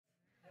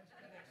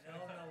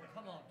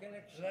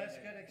Let's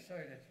get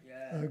excited.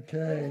 Yeah.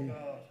 Okay.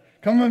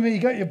 Come with me, you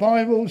got your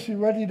Bibles, you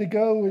ready to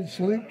go? It's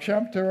Luke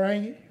chapter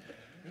 8.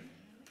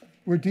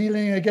 We're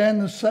dealing again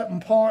the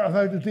second part of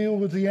how to deal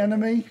with the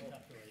enemy.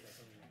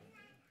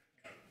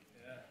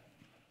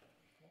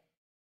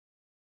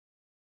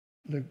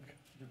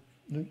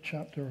 Luke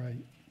chapter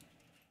 8.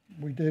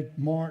 We did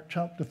Mark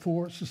chapter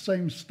 4. It's the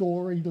same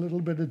story, a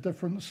little bit of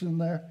difference in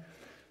there,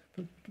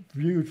 but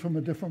viewed from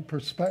a different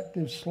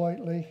perspective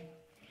slightly.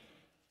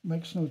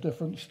 Makes no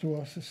difference to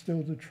us. It's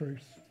still the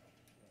truth.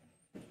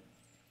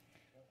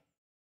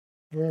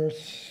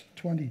 Verse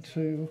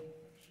 22.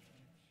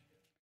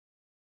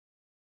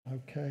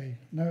 Okay.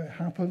 Now it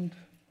happened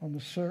on a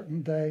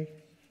certain day.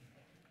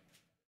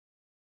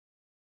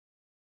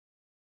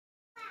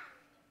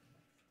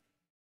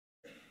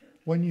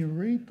 When you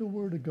read the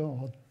Word of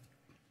God,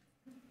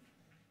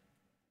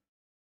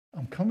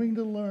 I'm coming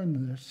to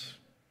learn this.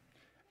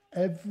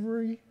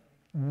 Every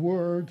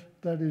word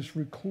that is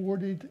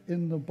recorded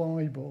in the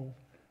Bible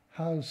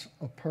has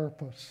a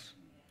purpose.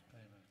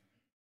 Amen.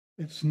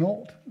 It's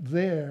not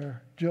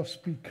there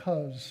just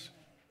because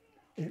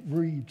it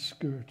reads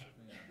good.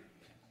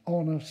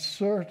 On a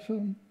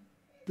certain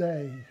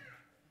day,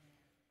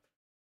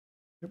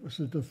 it was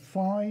a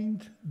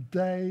defined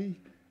day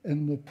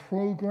in the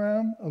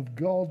program of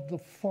God the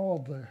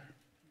Father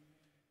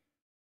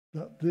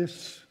that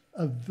this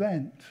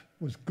event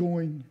was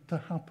going to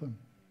happen.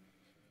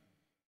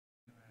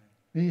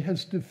 He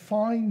has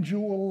defined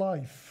your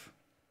life.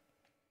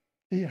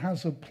 He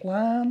has a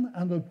plan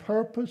and a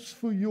purpose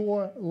for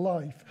your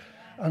life.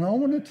 And I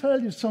want to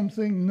tell you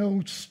something,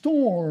 no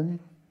storm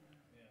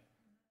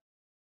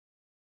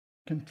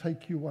can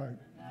take you out.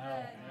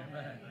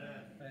 Amen.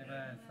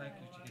 Amen. Thank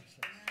you, Jesus.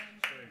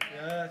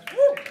 Yes.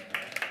 Woo.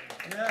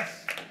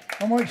 Yes.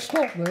 I might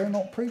stop there and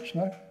not preach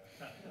now.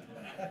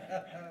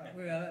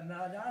 We are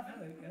not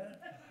after it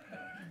yet.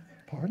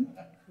 Pardon?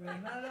 We're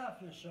not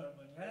after the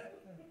sermon yet.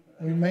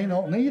 We may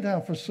not need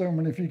half a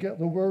sermon if you get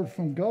the word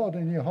from God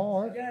in your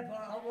heart. Yeah, but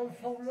I want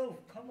full loaf.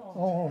 Come on.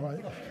 All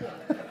right.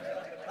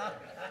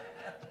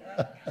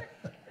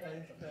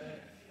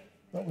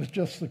 That was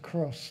just the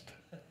crust.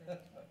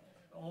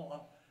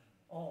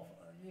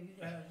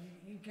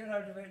 You get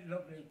out of it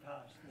lovely,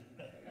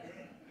 Pastor.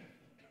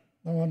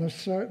 Now, on a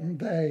certain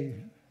day,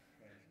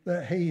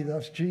 that he,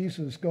 that's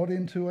Jesus, got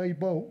into a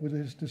boat with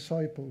his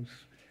disciples,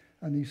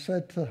 and he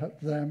said to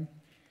them,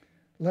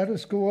 "Let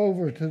us go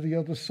over to the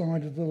other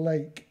side of the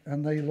lake,"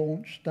 and they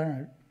launched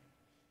out.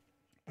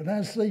 But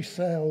as they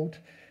sailed,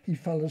 he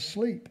fell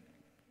asleep.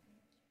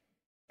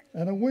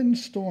 And a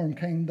windstorm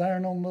came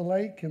down on the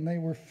lake, and they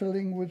were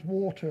filling with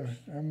water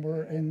and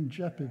were in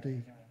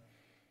jeopardy.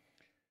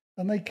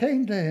 And they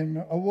came to him,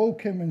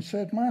 awoke him, and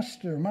said,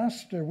 "Master,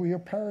 Master, we are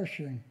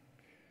perishing."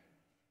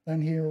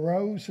 Then he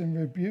arose and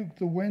rebuked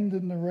the wind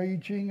and the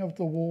raging of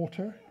the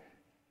water,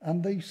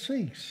 and they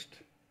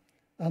ceased,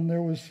 and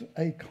there was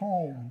a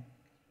calm.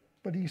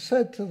 But he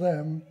said to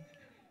them,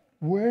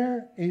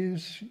 "Where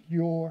is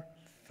your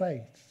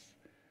faith?"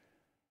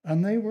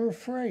 And they were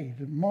afraid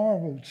and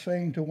marveled,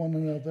 saying to one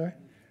another,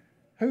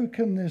 "Who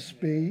can this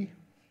be?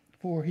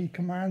 For he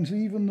commands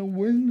even the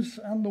winds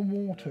and the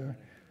water,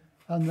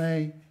 and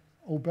they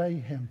obey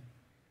him."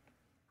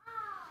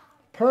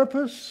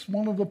 Purpose,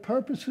 one of the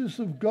purposes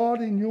of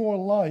God in your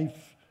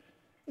life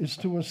is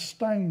to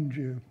astound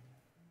you.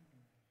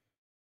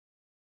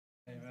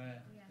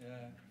 Amen.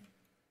 Yeah.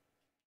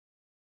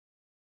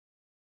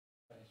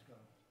 Praise God.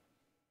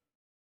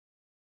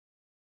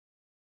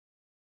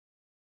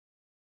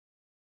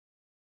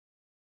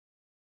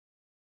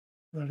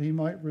 That he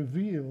might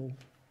reveal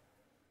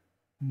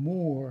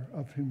more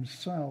of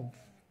himself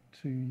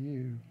to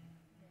you.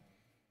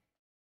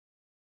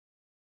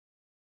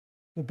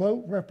 The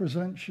boat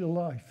represents your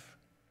life.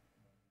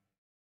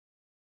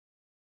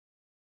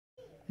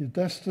 Your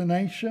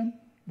destination,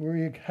 where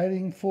you're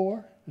heading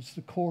for, is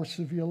the course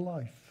of your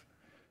life.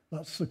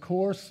 That's the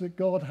course that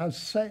God has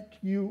set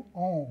you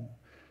on.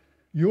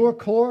 Your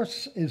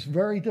course is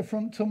very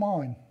different to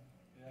mine.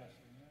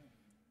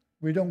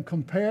 We don't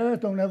compare,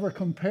 don't ever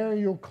compare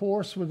your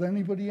course with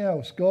anybody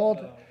else.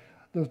 God,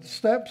 the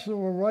steps of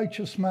a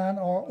righteous man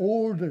are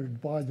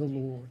ordered by the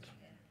Lord.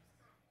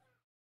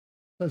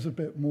 There's a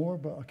bit more,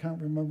 but I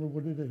can't remember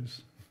what it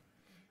is.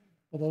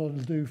 But that'll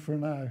do for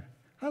now.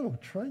 Hello,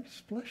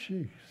 Trace. Bless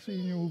you.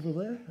 Seeing you over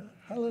there.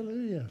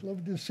 Hallelujah.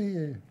 Love to see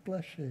you.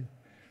 Bless you.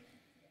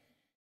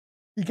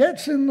 He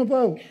gets in the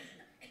boat.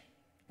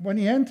 When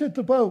he entered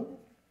the boat,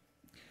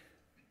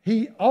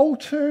 he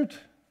altered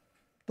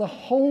the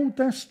whole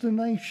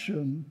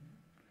destination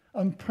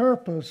and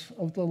purpose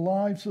of the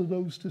lives of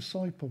those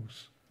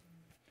disciples.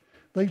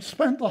 They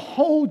spent the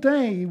whole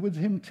day with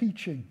him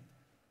teaching.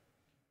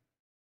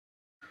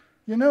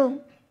 You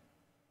know,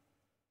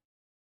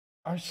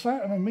 I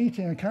sat in a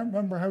meeting, I can't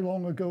remember how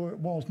long ago it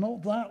was,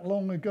 not that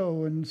long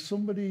ago, and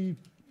somebody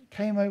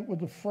came out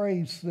with a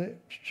phrase that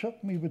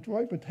hit me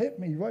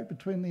right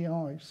between the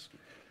eyes.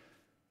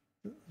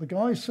 The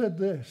guy said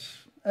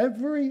this: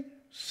 every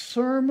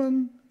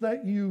sermon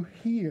that you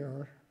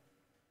hear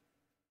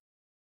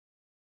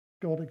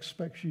God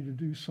expects you to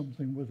do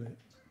something with it.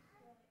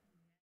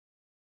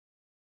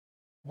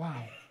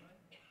 Wow.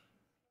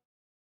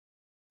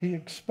 He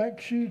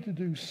expects you to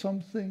do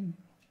something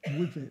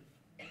with it.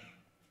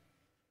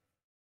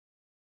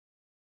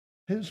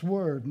 His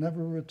word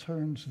never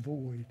returns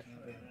void.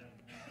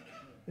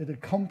 It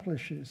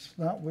accomplishes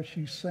that which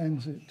he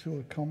sends it to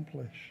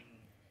accomplish.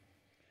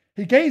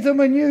 He gave them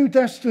a new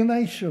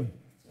destination,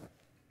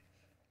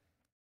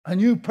 a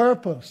new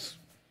purpose.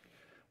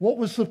 What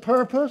was the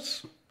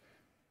purpose?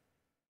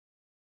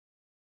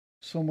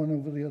 Someone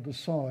over the other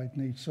side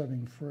needs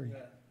setting free.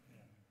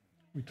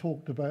 We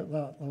talked about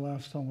that the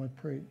last time I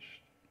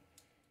preached.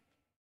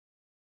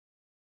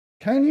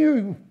 Can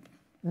you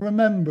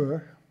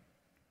remember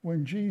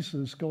when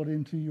Jesus got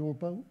into your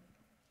boat?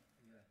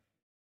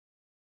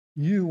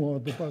 You are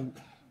the boat.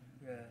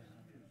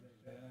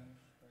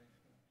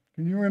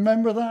 Can you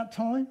remember that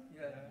time?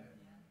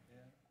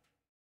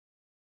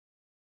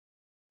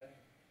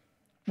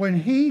 When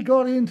he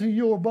got into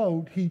your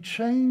boat, he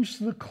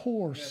changed the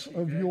course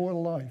of your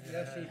life.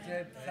 Yes, he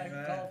did. Thank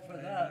God for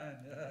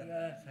that.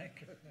 Yeah.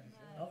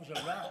 That was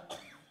a wrap.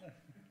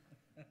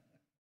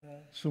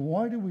 So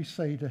why do we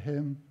say to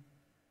him,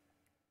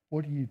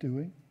 what are you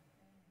doing?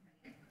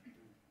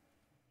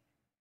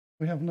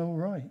 We have no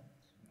right.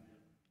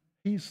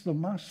 He's the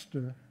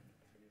master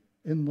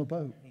in the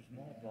boat. He's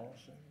my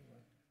boss.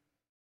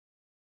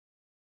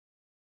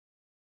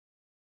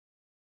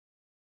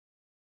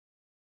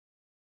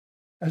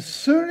 As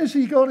soon as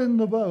he got in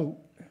the boat,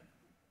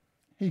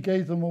 he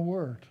gave them a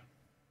word.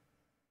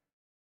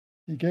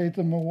 He gave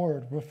them a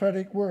word,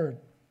 prophetic word.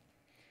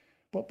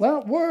 But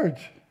that word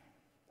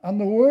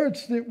and the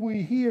words that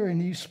we hear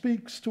and he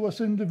speaks to us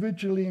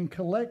individually and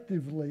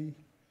collectively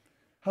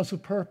has a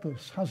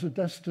purpose, has a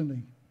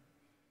destiny.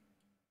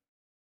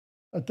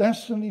 A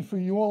destiny for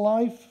your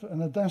life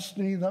and a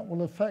destiny that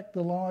will affect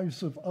the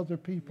lives of other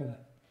people. Yeah.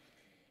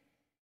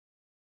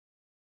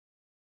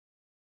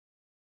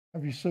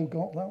 Have you still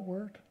got that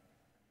word?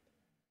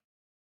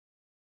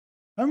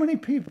 How many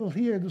people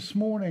here this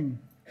morning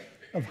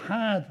have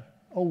had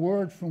a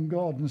word from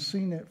God and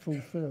seen it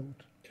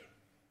fulfilled?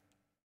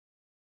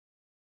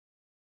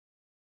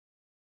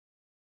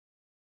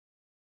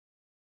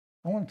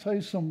 I want to tell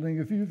you something.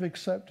 If you've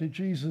accepted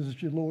Jesus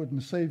as your Lord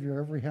and Savior,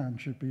 every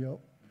hand should be up.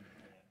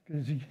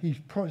 Because he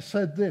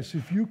said this,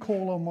 if you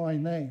call on my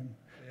name,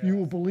 yes, you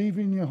will believe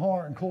in your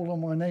heart and call on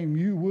my name,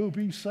 you will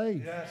be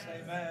saved. Yes,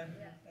 amen.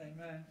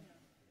 Amen.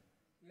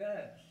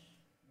 Yes.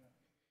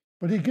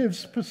 But he gives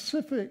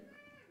specific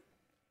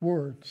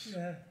words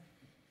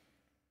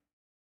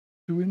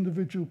to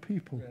individual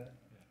people. Yeah.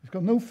 He's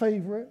got no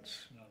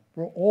favorites. No.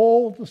 We're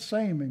all the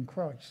same in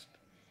Christ.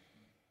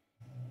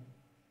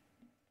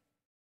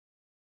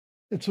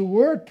 It's a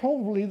word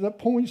probably that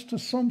points to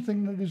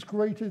something that is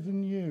greater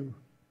than you.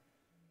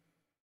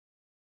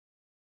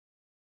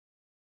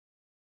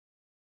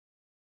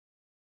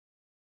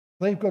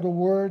 They've got a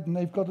word and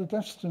they've got a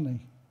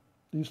destiny,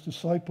 these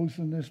disciples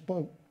in this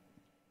boat.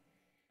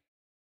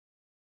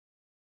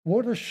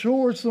 What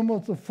assures them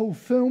of the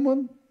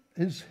fulfillment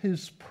is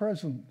his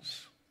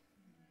presence.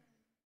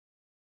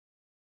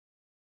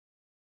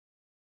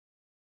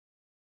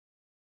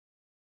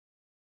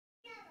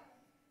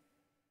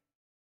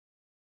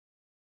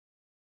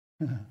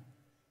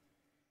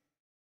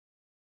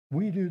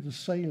 We do the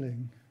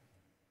sailing.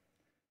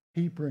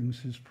 He brings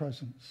his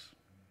presence.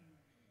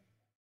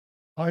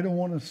 I don't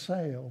want to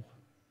sail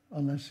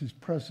unless his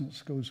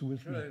presence goes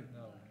with me. No.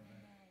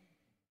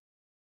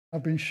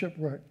 I've been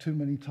shipwrecked too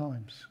many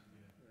times.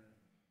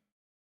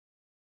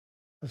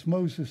 As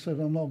Moses said,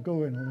 I'm not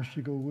going unless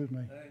you go with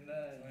me.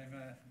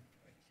 Amen.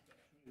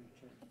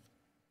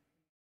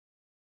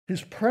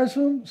 His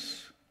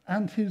presence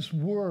and his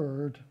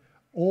word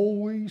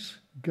always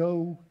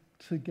go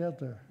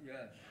together. Yes.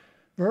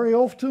 Very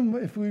often,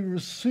 if we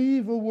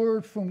receive a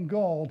word from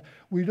God,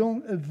 we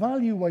don't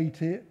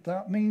evaluate it.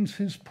 That means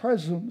his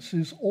presence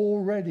is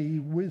already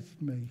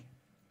with me.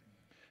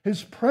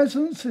 His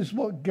presence is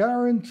what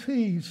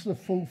guarantees the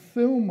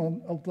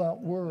fulfillment of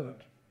that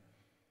word.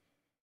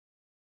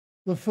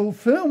 The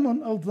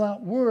fulfillment of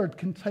that word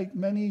can take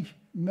many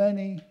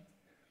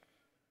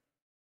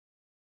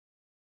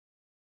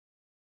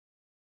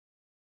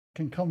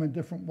can come in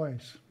different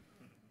ways.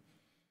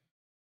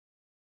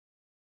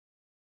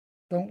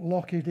 Don't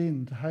lock it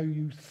into how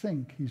you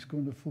think he's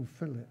going to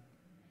fulfill it.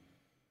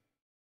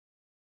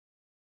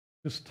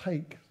 Just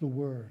take the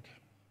word.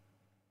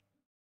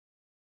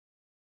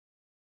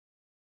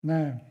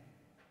 Now,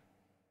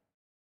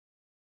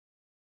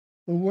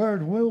 the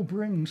word will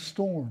bring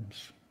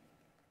storms.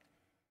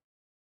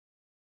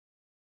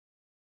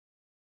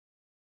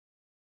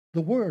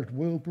 The word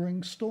will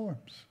bring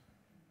storms.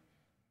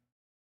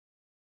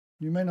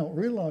 You may not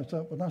realize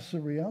that, but that's the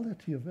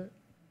reality of it.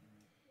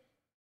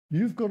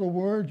 You've got a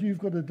word, you've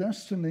got a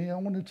destiny. I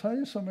want to tell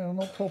you something. I'm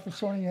not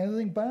prophesying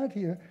anything bad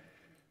here.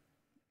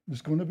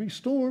 There's going to be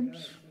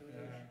storms.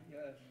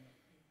 Yes.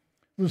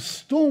 The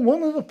storm,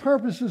 one of the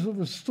purposes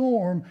of a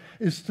storm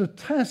is to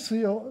test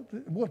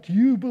what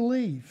you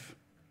believe.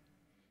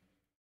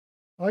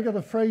 I got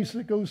a phrase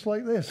that goes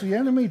like this: the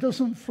enemy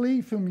doesn't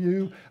flee from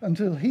you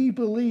until he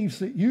believes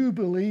that you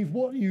believe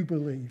what you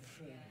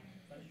believe.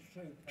 That's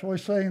true. Try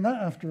saying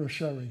that after a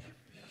sherry.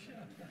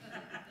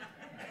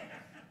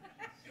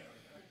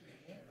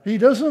 He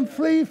doesn't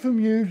flee from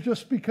you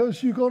just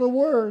because you got a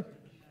word.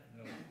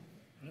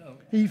 No.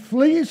 He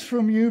flees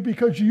from you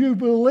because you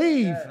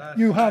believe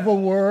you have a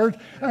word,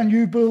 and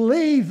you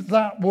believe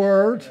that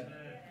word.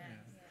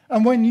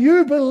 And when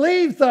you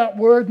believe that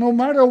word, no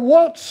matter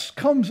what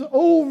comes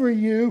over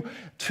you,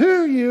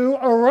 to you,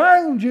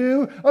 around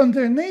you,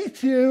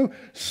 underneath you,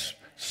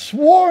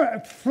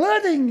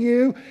 flooding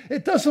you,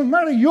 it doesn't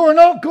matter. You're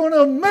not going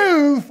to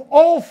move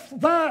off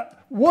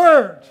that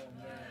word.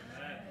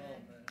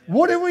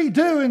 What do we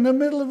do in the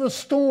middle of a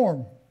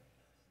storm?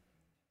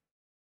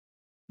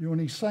 You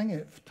only sang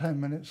it 10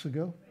 minutes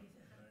ago.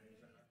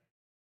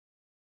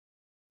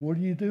 What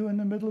do you do in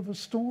the middle of a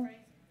storm?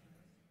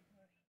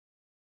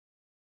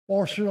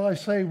 Or should I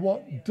say,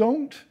 what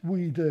don't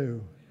we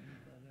do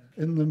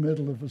in the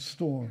middle of a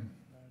storm?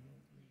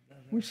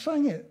 We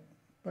sang it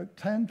about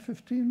 10,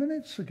 15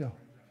 minutes ago.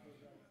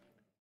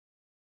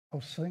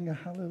 I'll sing a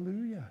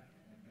hallelujah.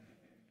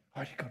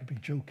 Oh, you've got to be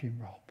joking,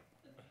 Rob.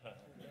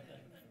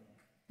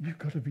 You've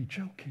got to be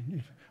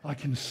joking. I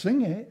can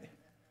sing it.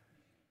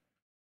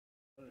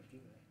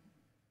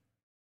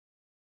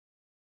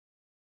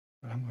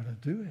 But I'm going to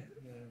do it.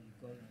 Yeah,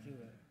 you've got to do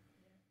it.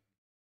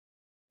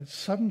 At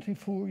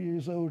 74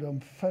 years old, I'm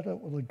fed up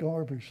with the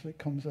garbage that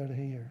comes out of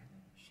here.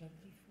 74?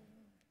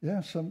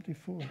 Yeah,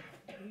 74.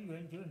 You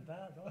ain't doing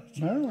bad, are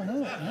you? No, I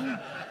know. No.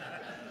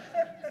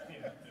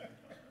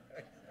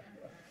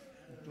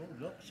 You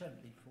don't look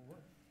 74.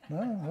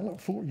 No, I look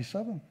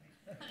 47.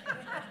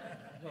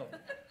 No.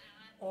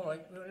 All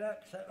right, we'll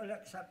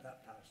accept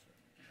that, Pastor.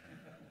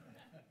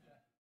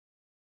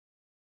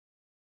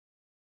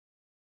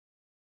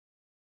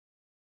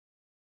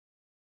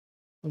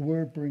 The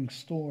word brings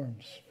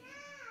storms.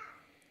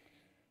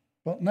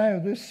 But now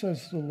this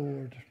says the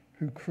Lord,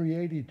 who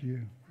created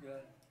you, Yeah.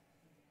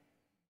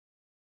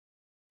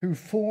 who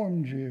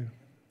formed you.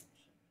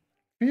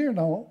 Fear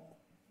not,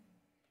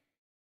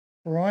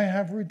 for I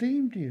have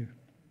redeemed you.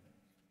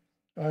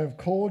 I have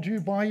called you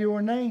by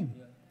your name.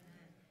 Yeah.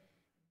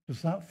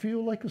 Does that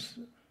feel like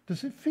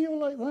does it feel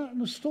like that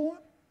in a storm?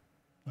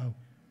 No.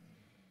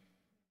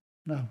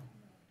 No.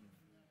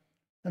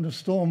 In a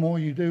storm, all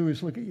you do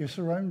is look at your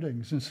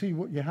surroundings and see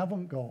what you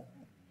haven't got,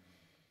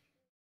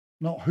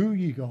 not who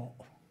you got.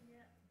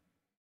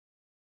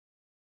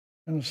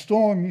 In a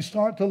storm, you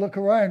start to look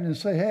around and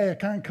say, hey, I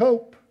can't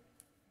cope.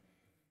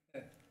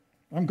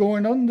 I'm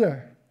going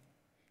under.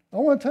 I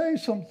want to tell you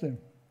something.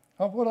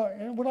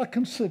 What I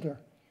consider,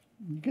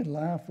 you can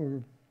laugh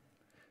or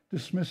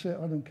dismiss it,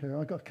 I don't care.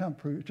 I can't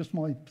prove it. It's just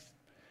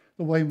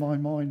the way my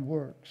mind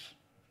works.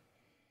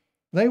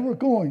 They were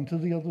going to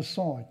the other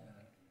side,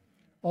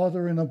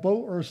 either in a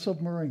boat or a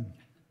submarine.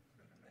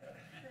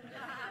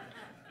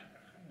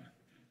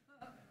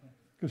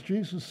 Because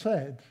Jesus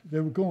said they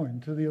were going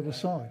to the other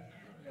side.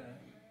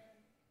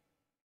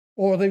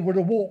 Or they would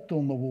have walked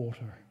on the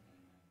water.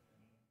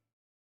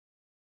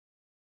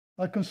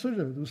 I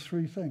consider those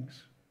three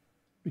things.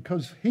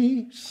 Because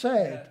he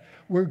said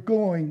we're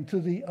going to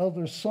the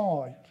other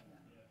side.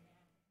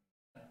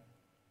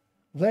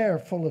 They're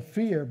full of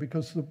fear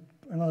because,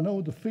 and I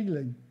know the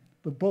feeling,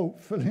 the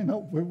boat filling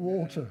up with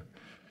water.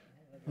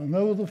 I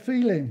know the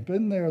feeling,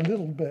 been there a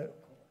little bit.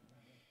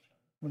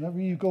 Whenever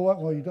you go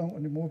out, well, you don't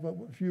anymore, but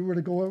if you were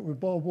to go out with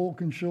Bob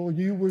Walkinshaw,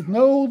 you would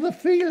know the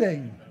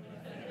feeling.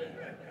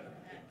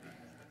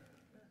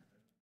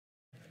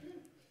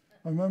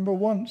 I remember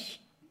once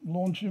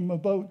launching my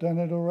boat down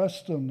at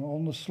Oreston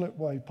on the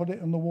slipway, put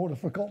it in the water,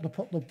 forgot to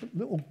put the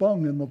little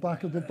bung in the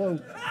back of the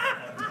boat.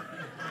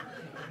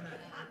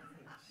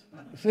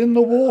 It's in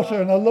the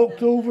water, and I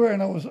looked over,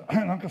 and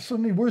I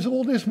suddenly, where's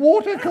all this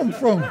water come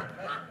from?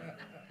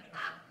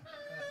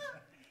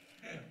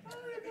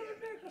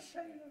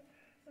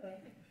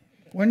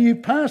 When you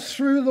pass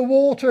through the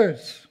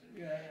waters,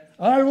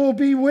 I will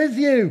be with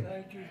you.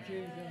 Thank you,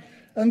 Jesus.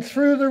 And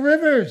through the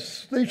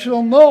rivers, they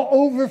shall not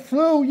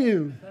overflow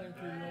you. Thank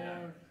you,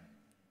 Lord.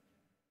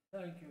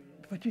 Thank you,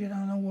 Lord. But you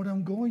don't know what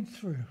I'm going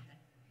through.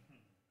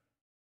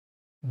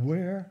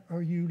 Where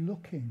are you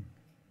looking?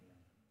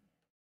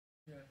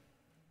 Yeah.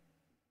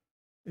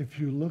 If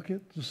you look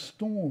at the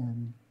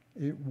storm,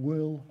 it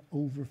will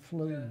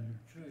overflow you.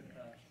 True,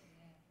 Pastor.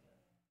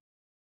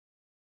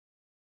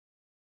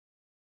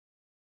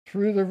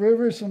 Through the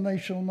rivers, and they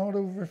shall not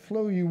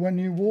overflow you. When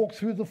you walk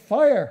through the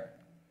fire,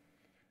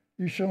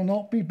 you shall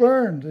not be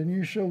burned,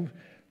 and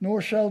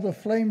nor shall the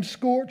flame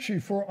scorch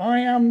you. For I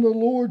am the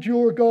Lord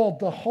your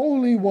God, the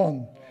Holy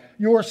One,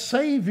 your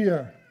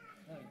Savior.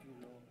 Thank you,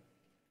 Lord.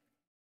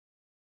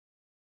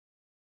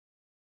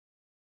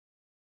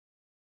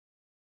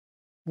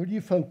 What do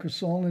you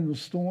focus on in the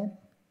storm?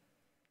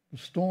 The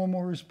storm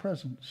or his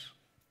presence?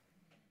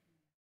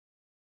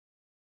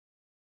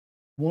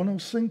 One will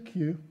sink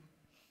you,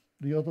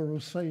 the other will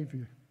save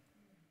you.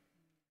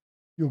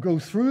 You'll go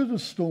through the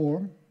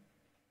storm,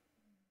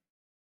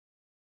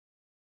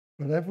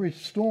 But every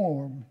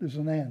storm is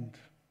an end.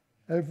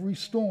 Every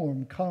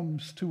storm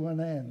comes to an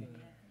end.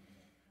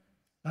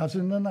 As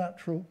in the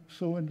natural,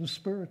 so in the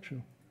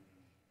spiritual.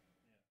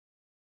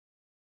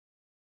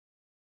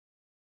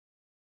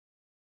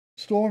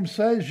 Storm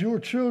says your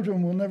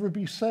children will never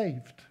be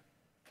saved.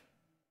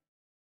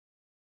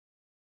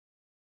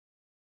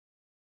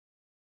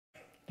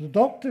 The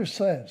doctor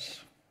says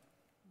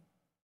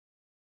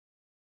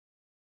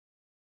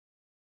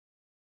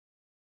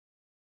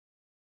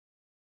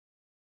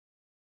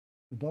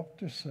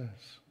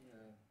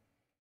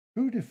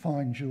who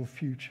defines your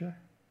future?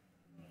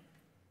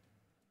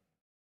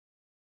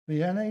 The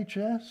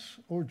NHS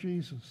or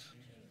Jesus?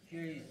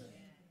 Jesus.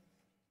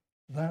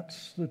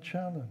 That's the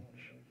challenge.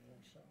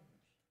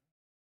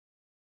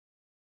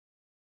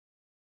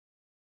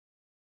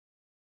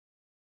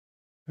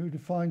 Who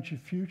defines your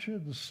future?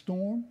 The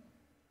storm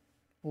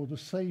or the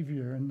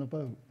Savior in the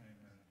boat?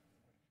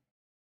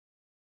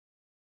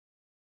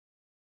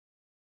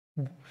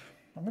 I'm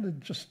going to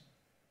just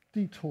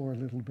detour a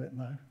little bit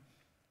now.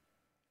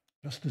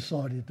 Just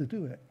decided to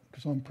do it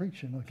because I'm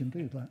preaching. I can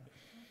do that.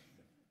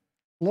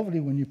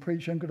 Lovely when you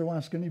preach. I'm going to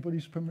ask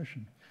anybody's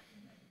permission.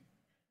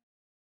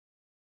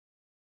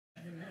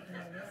 What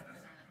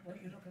are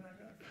you looking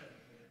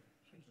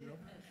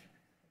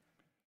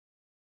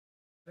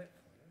at?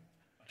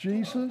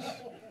 Jesus.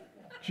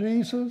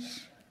 She's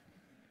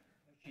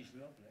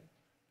lovely.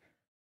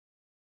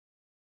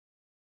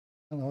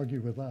 I'll argue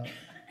with that.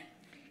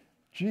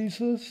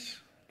 Jesus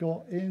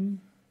got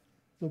in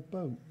the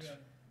boat.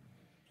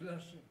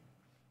 Bless him.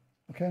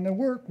 Okay, now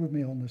work with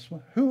me on this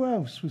one. Who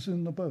else was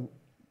in the boat?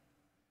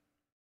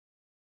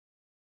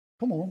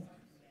 Come on,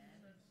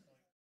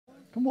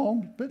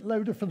 a bit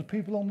louder for the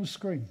people on the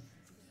screen.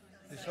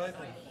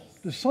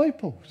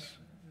 Disciples.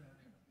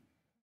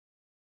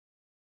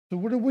 So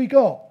what have we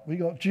got? We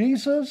got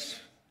Jesus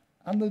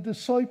and the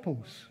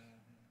disciples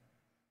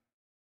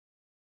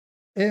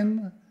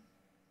in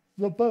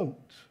the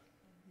boat.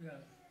 Yeah.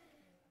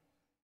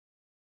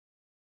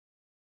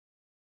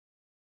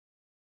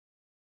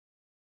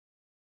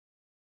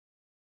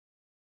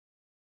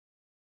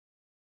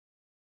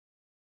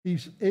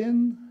 He's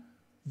in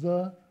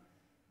the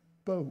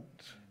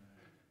boat.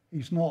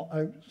 He's not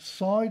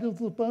outside of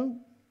the boat.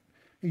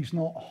 He's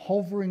not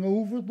hovering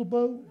over the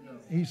boat. No.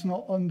 He's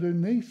not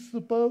underneath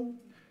the boat.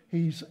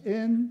 He's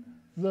in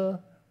the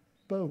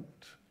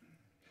boat.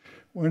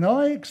 When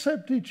I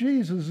accepted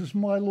Jesus as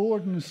my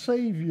Lord and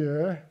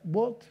Savior,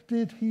 what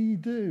did he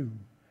do?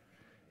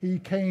 He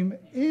came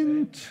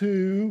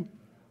into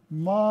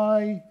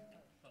my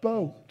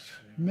boat,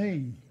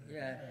 me,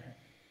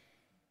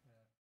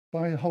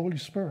 by the Holy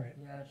Spirit.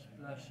 Yes,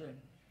 bless him.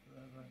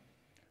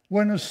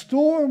 When a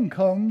storm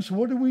comes,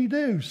 what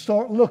do?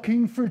 Start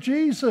looking for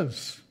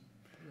Jesus.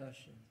 Bless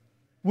him.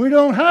 We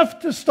don't have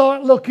to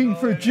start looking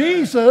for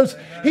Jesus.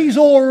 He's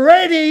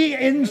already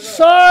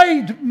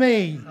inside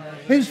me.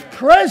 His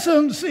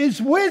presence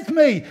is with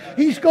me.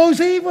 He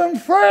goes even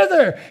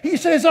further. He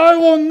says, I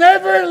will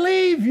never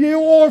leave you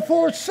or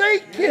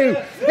forsake you.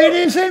 It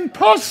is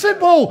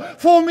impossible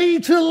for me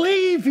to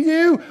leave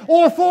you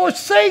or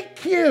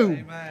forsake you.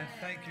 Amen.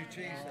 Thank you,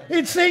 Jesus.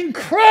 It's in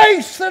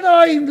Christ that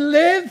I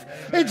live.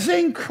 It's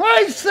in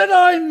Christ that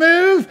I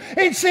move.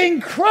 It's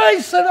in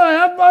Christ that I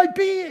have my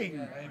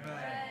being.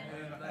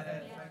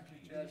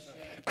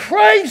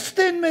 Christ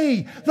in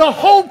me, the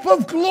hope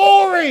of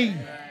glory.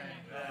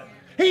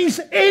 He's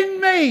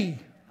in me.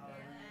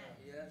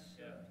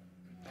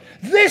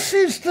 This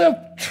is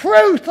the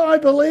truth, I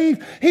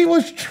believe, he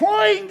was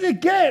trying to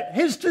get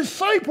his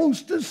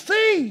disciples to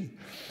see.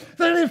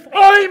 That if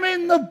I'm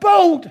in the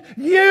boat,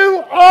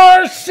 you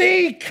are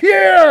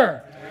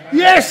secure.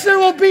 Yes, there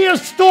will be a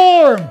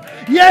storm.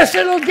 Yes,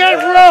 it'll get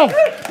rough.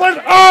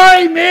 But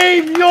I'm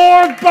in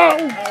your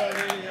boat.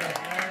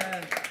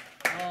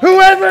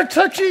 Whoever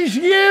touches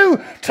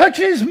you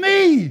touches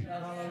me.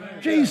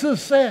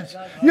 Jesus says,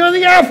 you're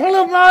the apple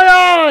of my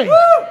eye.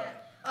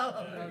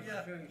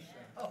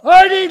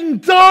 I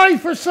didn't die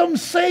for some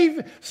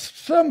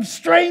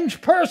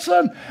strange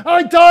person.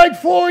 I died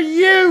for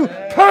you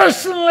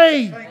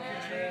personally.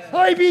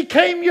 I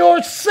became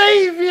your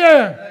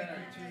Savior.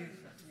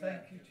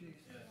 Thank you,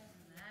 Jesus.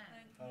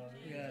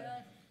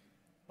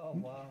 Oh,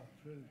 wow.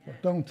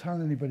 But don't tell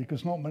anybody,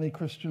 because not many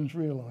Christians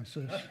realize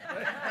this.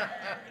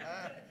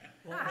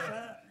 What was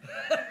that?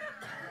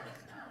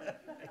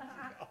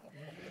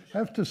 I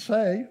have to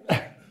say,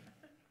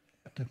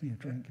 give me a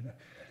drink.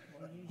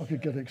 I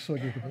could get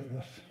excited about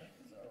this.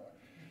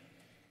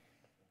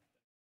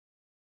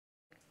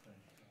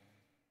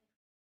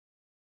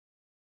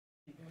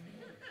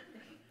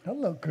 That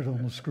looked good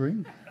on the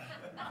screen.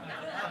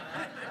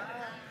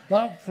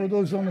 That, for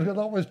those on the,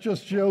 that was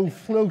just Joe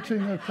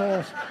floating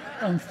across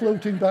and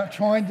floating back,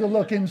 trying to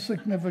look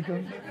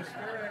insignificant,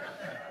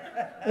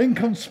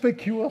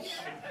 inconspicuous.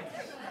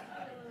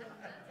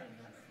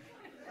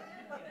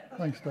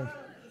 Thanks, Dave.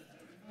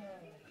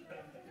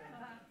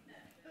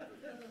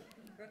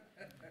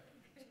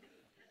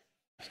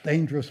 It's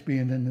dangerous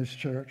being in this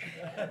church.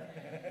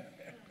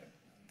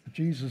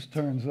 Jesus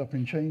turns up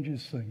and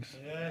changes things.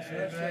 Yes,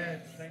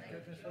 amen. Thank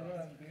goodness for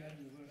that.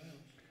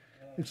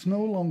 It's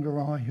no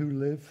longer I who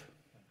live,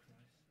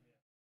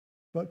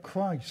 but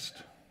Christ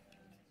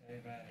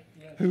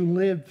who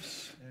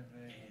lives,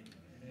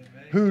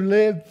 who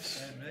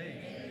lives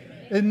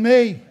in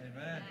me.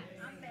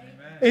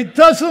 It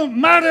doesn't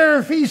matter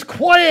if he's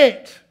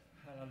quiet.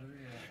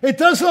 It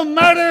doesn't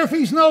matter if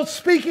he's not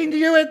speaking to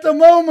you at the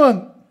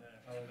moment.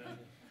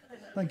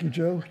 Thank you,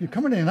 Joe. You're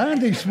coming in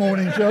handy this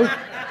morning, Joe.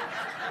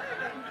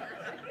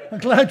 I'm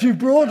glad you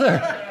brought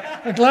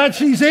her. I'm glad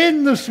she's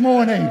in this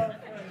morning.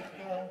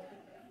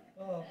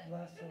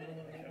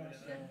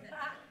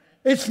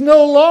 It's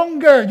no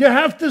longer. You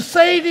have to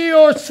say to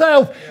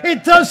yourself,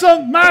 it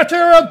doesn't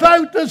matter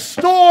about the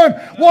storm.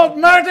 What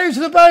matters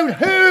about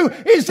who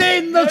is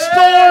in the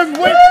storm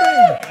with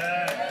me.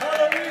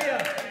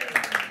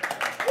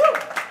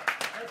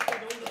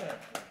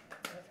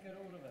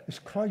 It's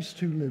Christ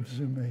who lives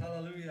in me.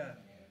 Hallelujah.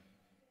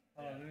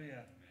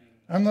 Hallelujah.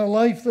 And the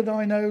life that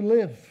I now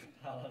live.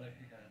 Hallelujah.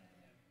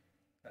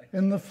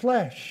 In the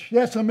flesh.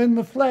 Yes, I'm in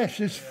the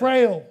flesh. It's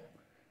frail.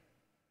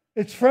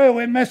 It's frail.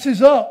 It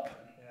messes up.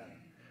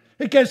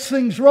 It gets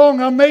things wrong.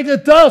 I'm made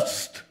of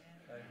dust.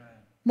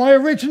 My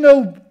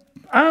original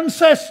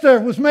ancestor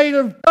was made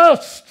of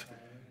dust.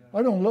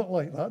 I don't look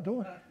like that,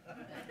 do I?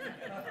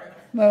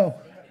 No.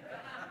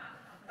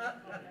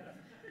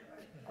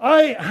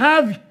 I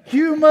have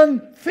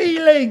human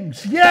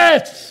feelings,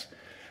 yes.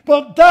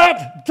 But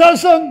that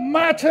doesn't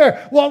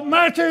matter. What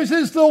matters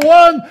is the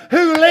one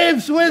who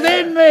lives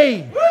within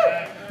me.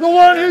 The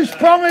one who's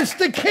promised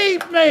to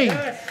keep me.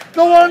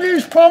 The one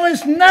who's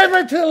promised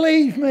never to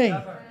leave me.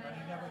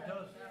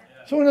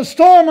 So in a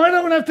storm, I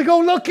don't have to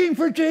go looking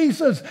for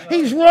Jesus.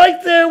 He's right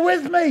there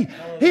with me.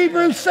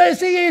 Hebrews says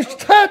he is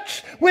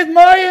touched with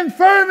my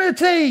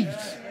infirmities.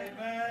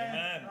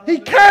 He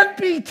can't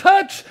be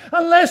touched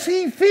unless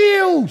he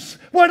feels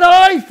what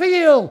I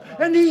feel.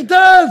 And he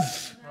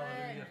does.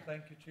 Hallelujah.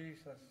 Thank you,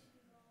 Jesus.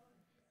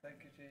 Thank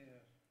you,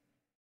 Jesus.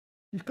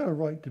 He's got a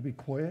right to be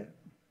quiet.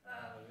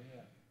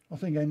 I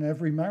think in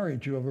every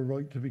marriage you have a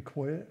right to be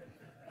quiet.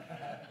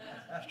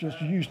 It's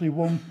just usually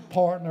one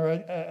partner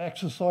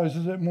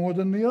exercises it more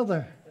than the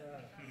other.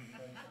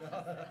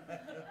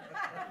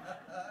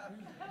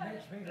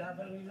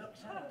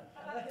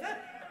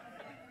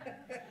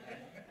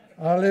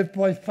 I live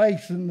by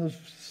faith in the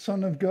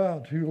Son of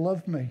God who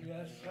loved me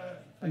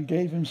and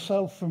gave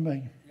himself for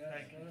me.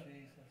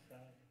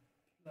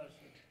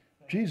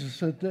 Jesus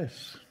said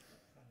this,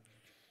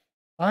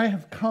 I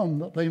have come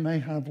that they may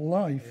have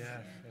life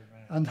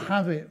and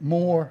have it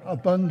more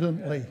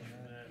abundantly.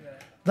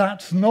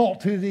 That's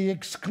not to the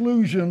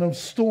exclusion of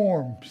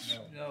storms.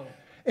 No.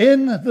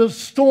 In the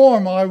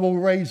storm, I will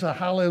raise a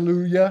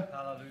hallelujah.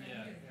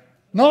 Hallelujah.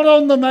 Not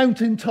on the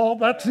mountaintop.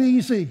 That's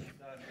easy.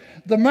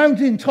 The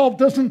mountaintop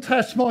doesn't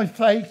test my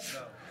faith.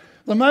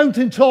 The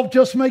mountaintop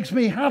just makes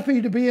me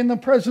happy to be in the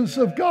presence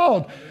of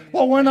God.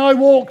 But when I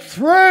walk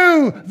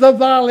through the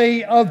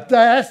valley of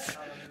death,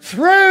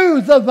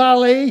 through the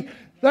valley,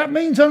 that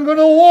means I'm going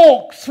to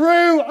walk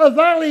through a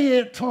valley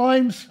at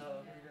times.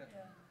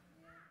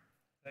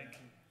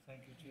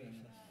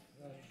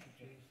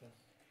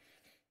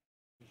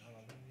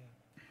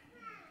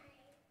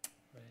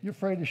 You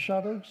afraid of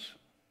shadows?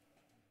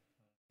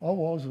 I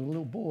was a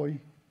little boy.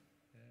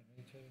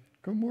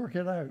 Couldn't work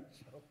it out.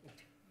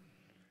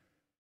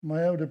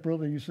 My elder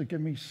brother used to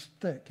give me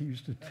stick. He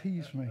used to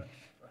tease me.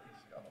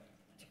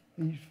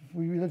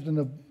 We lived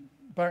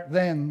back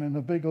then in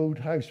a big old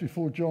house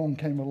before John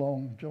came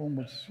along. John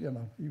was,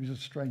 he was a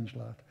strange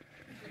lad.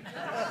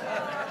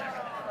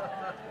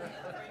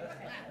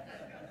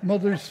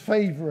 Mother's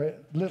favourite,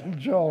 little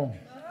John.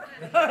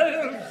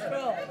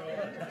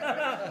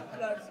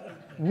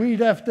 We'd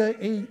have to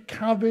eat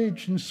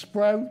cabbage and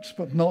sprouts,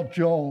 but not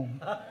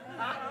John.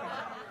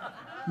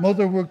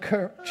 Mother would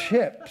cook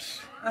chips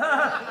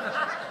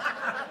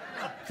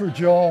for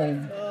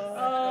John.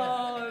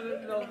 Oh,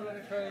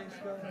 lovely praise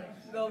God.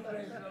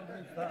 Lovely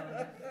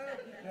family.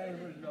 They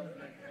were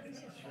lovely.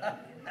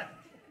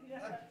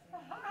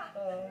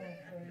 Oh,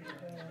 praise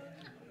God.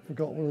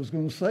 Forgot what I was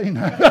going to say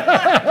now.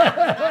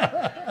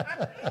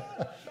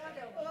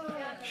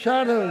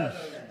 Shadows.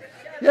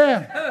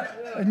 Yeah.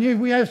 And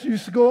we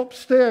used to go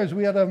upstairs.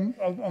 We had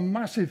a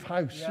massive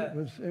house. Yeah.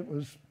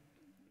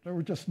 There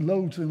were just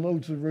loads and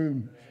loads of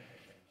room.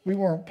 We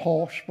weren't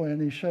posh by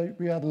any shape.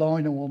 We had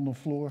lino on the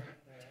floor.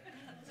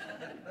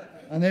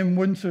 And in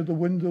winter, the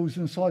windows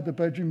inside the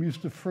bedroom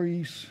used to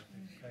freeze.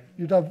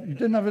 You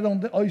didn't have it on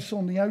the ice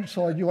on the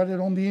outside. You had it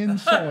on the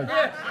inside.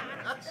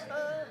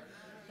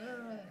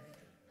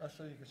 That's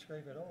so you could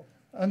scrape it off.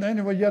 And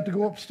anyway, you had to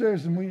go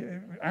upstairs.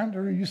 And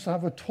Andrew used to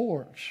have a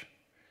torch,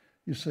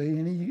 you see,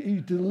 and he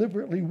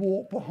deliberately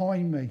walked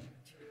behind me.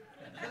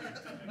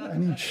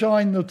 And he'd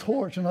shine the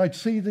torch, and I'd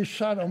see this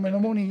shadow. I mean,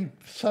 I'm only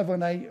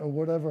 7, 8 or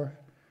whatever.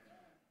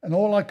 And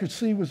all I could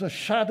see was a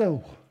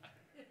shadow.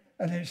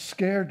 And it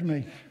scared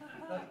me.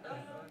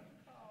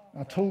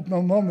 I told my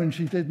mum, and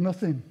she did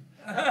nothing.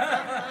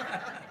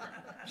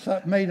 So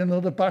that made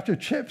another batch of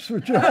chips for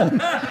John.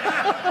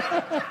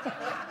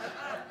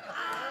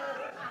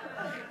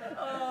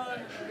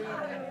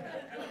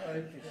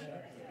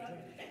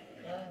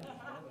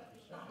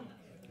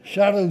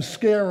 Shadows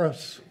scare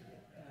us.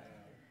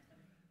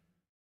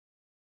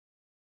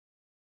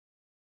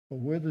 But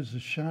where there's a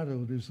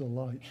shadow, there's a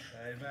light.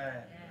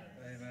 Amen.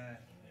 Amen.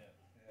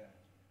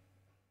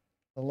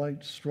 The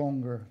light's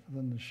stronger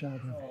than the shadow.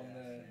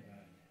 Amen.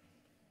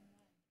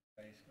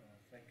 Praise God.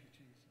 Thank you,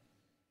 Jesus.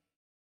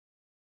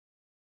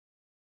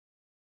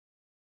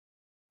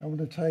 I want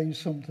to tell you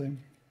something.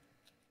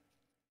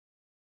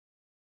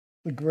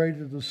 The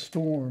greater the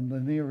storm, the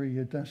nearer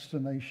your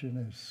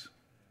destination is.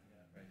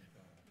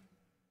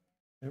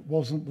 It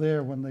wasn't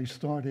there when they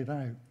started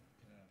out.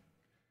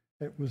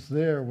 It was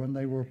there when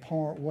they were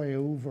part way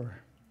over.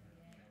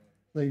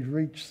 They'd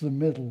reached the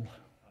middle.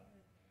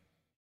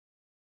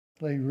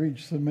 They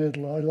reached the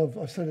middle.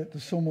 I said it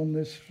to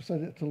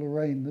said it to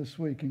Lorraine this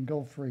week in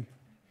Godfrey.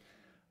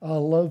 I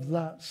love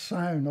that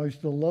sound. I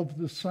used to love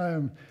the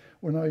sound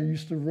when I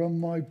used to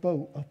run my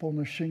boat up on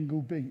a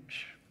shingle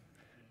beach.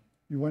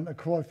 You went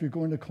across, if you're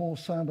going to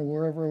Coruscant or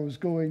wherever I was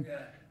going,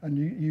 and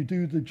you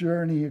do the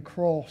journey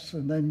across,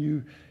 and then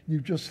you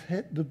just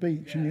hit the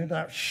beach, and you hear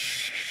that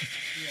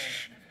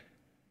shh,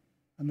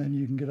 and then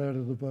you can get out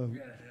of the boat.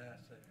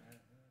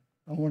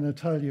 I want to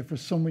tell you, for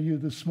some of you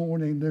this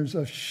morning, there's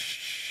a shh.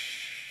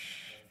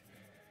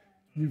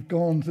 You've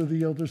gone to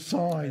the other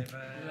side.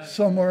 Amen.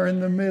 Some are in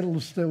the middle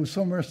still.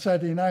 Some are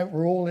setting out.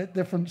 We're all at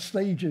different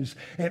stages.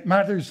 It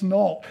matters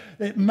not.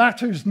 It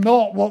matters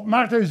not. What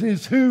matters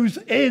is who's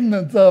in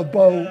the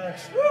boat.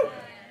 Yes.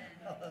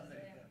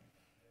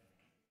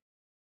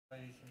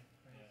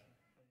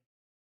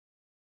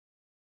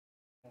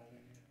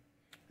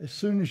 As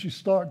soon as you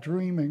start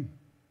dreaming,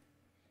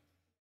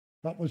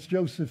 that was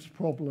Joseph's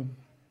problem.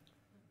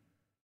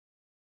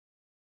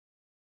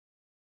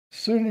 As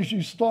soon as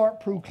you start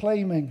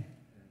proclaiming,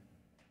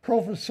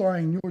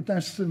 prophesying your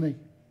destiny,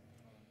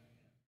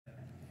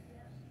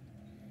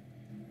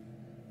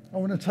 I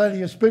want to tell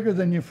you, it's bigger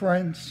than your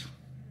friends.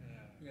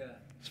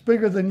 It's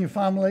bigger than your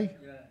family.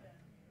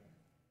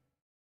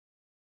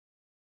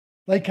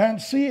 They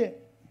can't see it.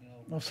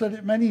 I've said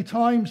it many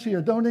times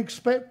here. Don't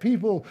expect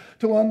people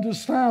to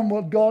understand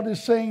what God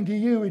is saying to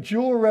you. It's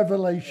your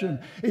revelation.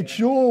 It's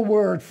your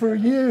word for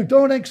you.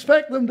 Don't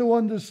expect them to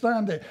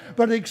understand it,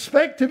 but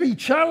expect to be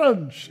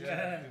challenged.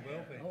 Yeah, we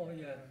will be. Oh,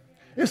 yeah.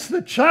 It's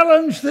the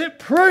challenge that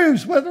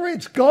proves whether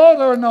it's God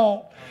or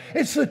not.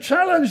 It's the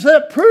challenge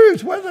that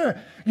proves whether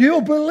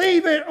you'll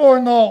believe it or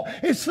not.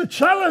 It's the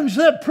challenge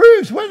that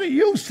proves whether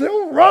you'll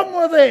still run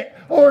with it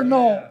or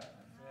not.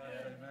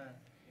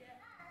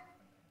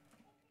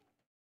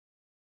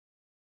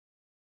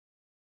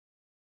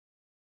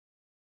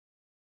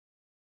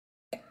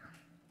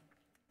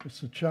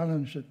 It's a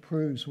challenge that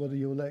proves whether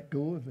you'll let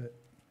go of it.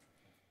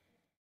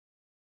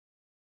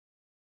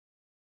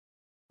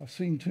 I've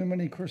seen too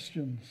many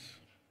Christians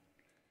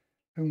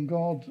whom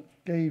God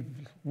gave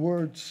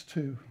words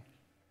to,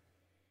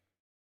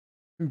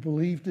 who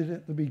believed it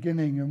at the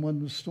beginning, and when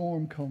the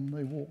storm came,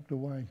 they walked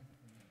away.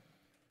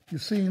 You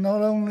see,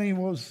 not only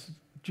was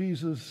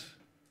Jesus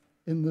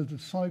in the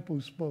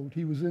disciples' boat,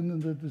 he was in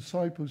the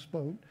disciples'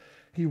 boat.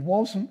 He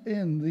wasn't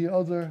in the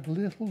other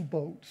little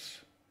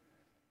boats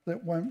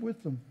that went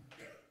with them.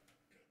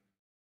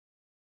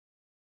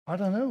 I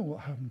don't know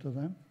what happened to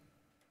them.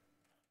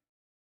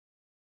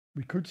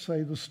 We could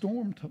say the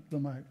storm took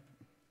them out.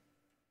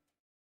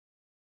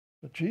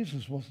 But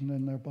Jesus wasn't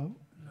in their boat.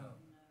 No.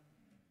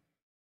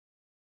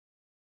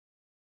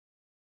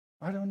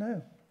 I don't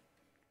know.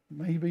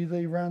 Maybe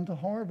they ran to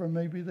harbor,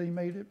 maybe they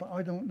made it, but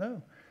I don't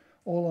know.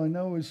 All I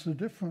know is the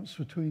difference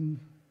between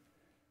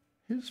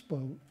his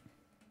boat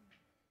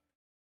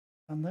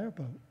and their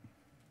boat.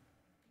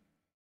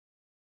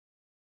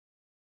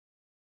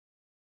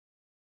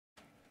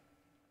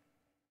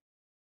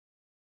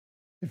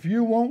 If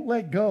you won't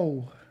let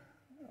go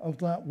of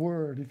that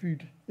word,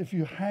 if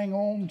you hang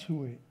on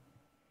to it,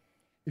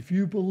 if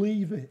you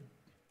believe it,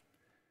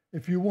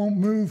 if you won't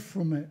move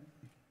from it,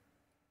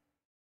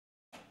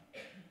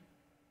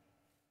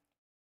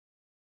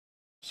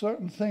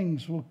 certain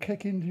things will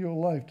kick into your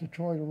life to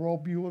try to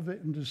rob you of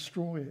it and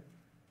destroy it.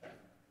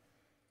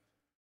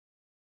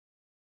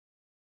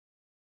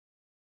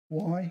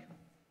 Why?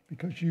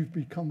 Because you've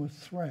become a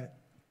threat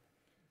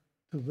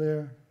to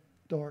their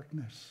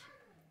darkness.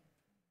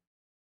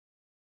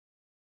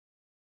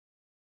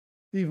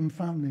 Even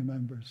family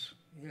members.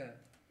 Yeah.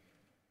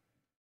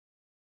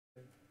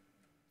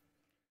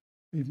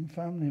 Even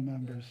family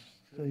members,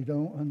 they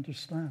don't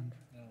understand.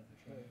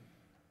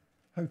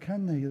 How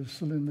can they? They're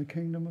still in the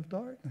kingdom of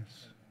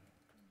darkness.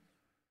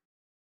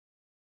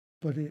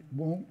 But it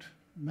won't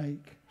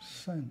make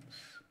sense.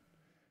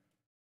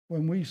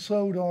 When we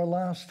sold our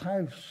last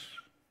house,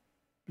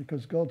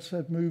 because God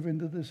said move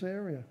into this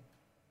area,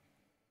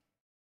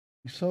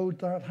 we sold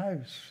that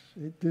house.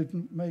 It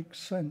didn't make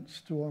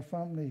sense to our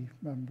family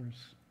members.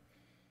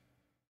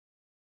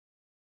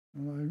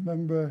 And I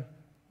remember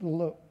the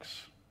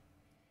looks.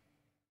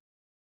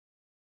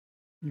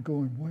 You're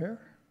going, where?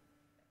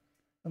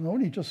 And I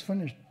only just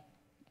finished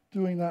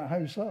doing that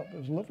house up. It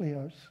was a lovely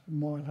house, a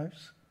mile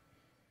house.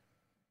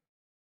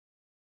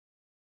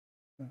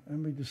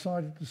 And we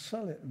decided to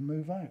sell it and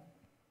move out.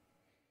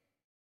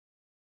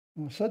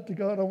 And I said to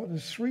God,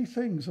 there's 3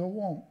 things I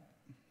want.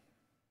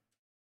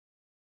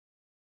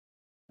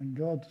 And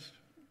God,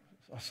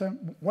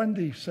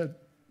 Wendy said,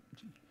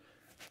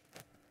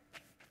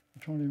 I'm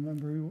trying to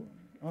remember who,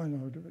 I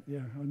know, yeah,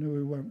 I knew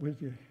who went with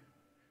you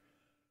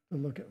to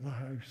look at the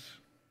house.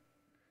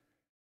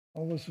 I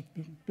was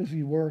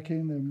busy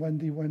working, and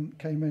Wendy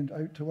came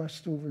out to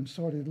Westover and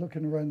started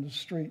looking around the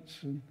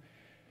streets and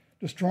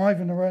just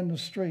driving around the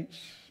streets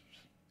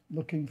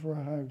looking for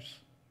a house.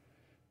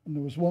 And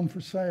there was one for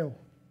sale.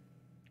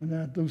 And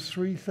I had those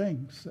 3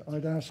 things that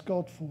I'd asked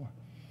God for.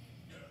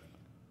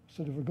 I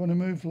said, if we're going to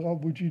move,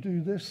 Lord, would you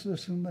do this,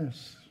 this, and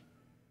this?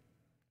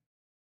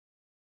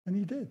 And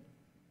he did.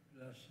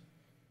 Yes.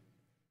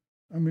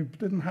 And we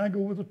didn't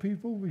haggle with the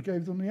people. We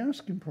gave them the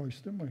asking price,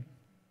 didn't we?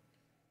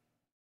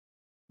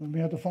 And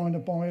we had to find a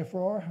buyer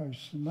for our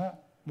house, and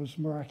that was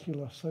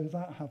miraculous. So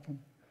that happened.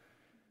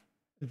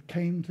 It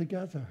came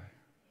together.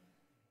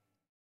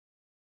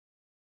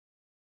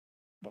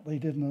 But they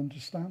didn't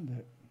understand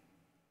it.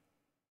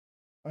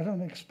 I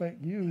don't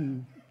expect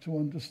you to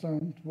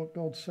understand what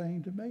God's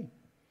saying to me.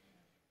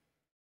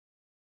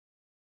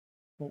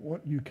 But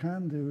what you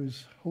can do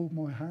is hold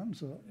my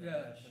hands up.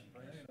 Yes.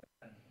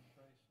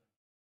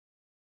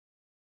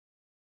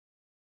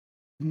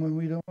 And when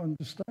we don't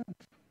understand,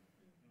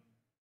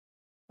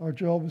 our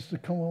job is to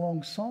come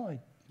alongside,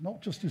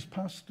 not just as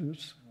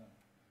pastors,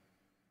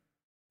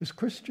 as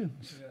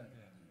Christians.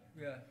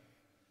 Yeah. Yeah.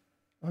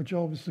 Our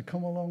job is to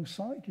come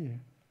alongside you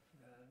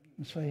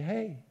and say,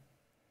 hey,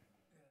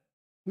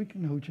 we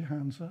can hold your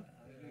hands up.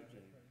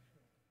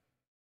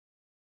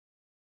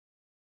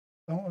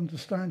 Don't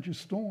understand your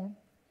storm.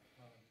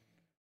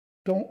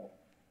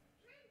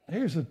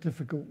 Here's a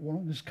difficult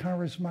one. As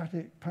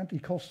charismatic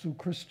Pentecostal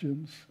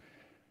Christians,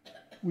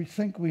 we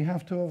think we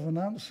have to have an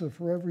answer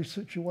for every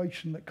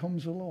situation that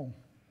comes along.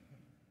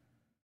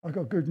 I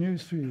got good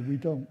news for you, we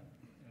don't.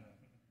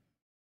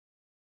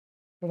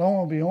 But I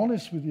want to be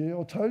honest with you,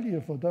 I'll tell you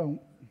if I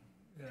don't.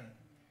 Yeah.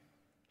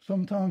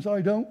 Sometimes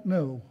I don't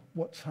know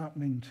what's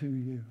happening to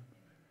you.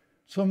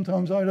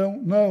 Sometimes I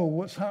don't know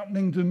what's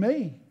happening to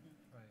me.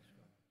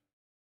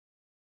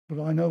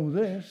 But I know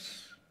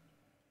this,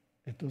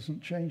 it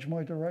doesn't change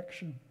my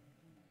direction.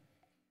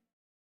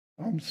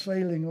 I'm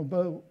sailing a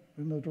boat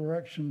in the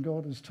direction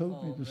God has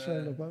told me to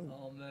sail a boat.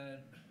 Amen.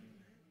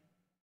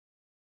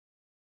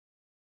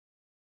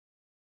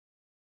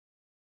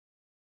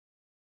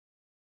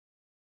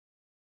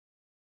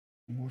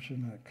 I'm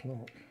watching that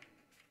clock.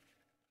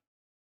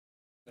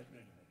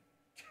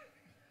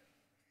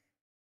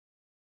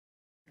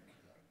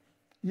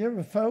 You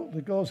ever felt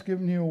that God's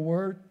given you a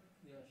word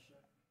Yes, sir.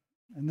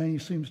 and then he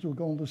seems to have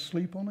gone to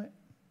sleep on it?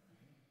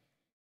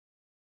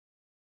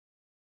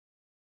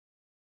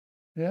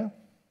 Yeah?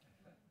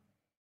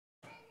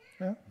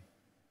 Yeah?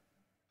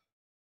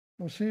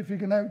 Well, see if you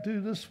can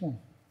outdo this one.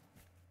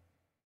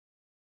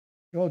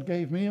 God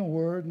gave me a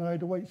word and I had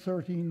to wait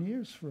 13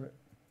 years for it.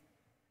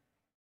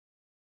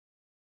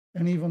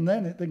 And even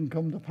then, it didn't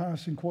come to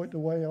pass in quite the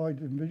way I'd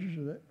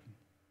envisioned it.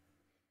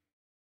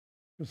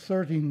 Because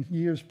 13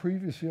 years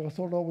previously, I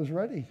thought I was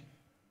ready.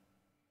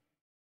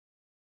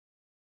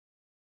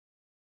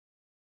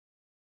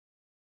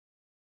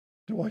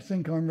 Do I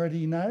think I'm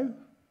ready now?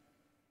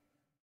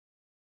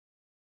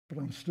 But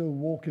I'm still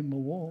walking the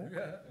walk.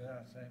 Yeah.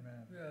 Yes,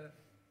 amen. Yeah.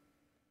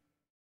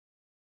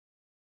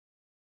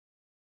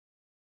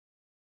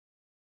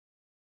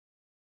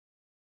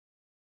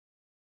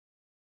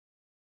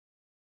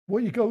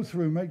 What you go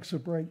through makes or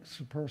breaks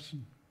a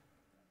person.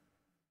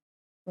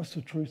 That's the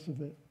truth of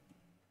it.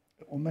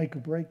 It will make or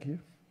break you.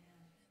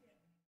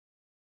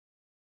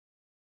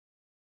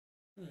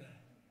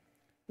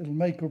 It'll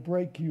make or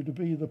break you to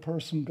be the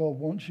person God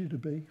wants you to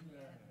be.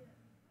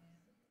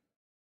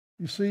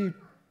 You see,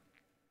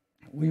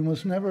 we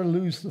must never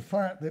lose the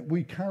fact that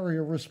we carry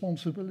a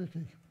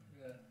responsibility.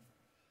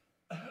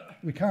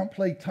 We can't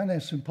play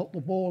tennis and put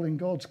the ball in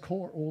God's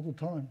court all the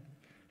time.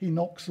 He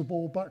knocks the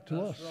ball back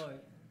to us. That's right.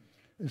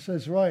 It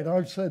says, right,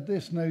 I've said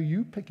this, now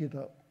you pick it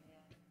up.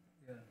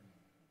 Yeah.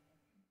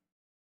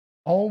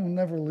 I'll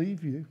never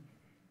leave you.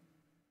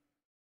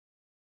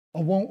 I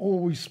won't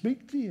always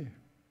speak to you.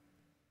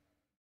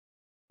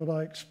 But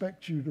I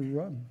expect you to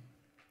run,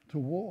 to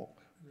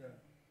walk,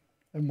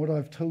 and what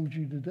I've told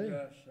you to do.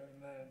 Yes,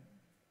 amen.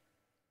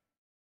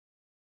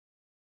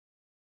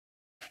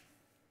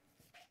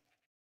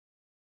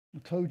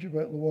 I told you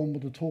about the one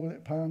with the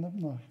toilet pan,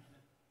 haven't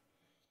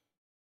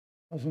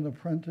I? As an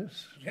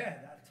apprentice. Yeah,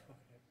 that's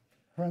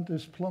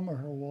Apprentice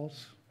plumber I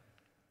was.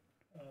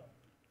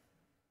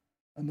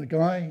 And the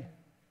guy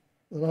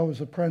that I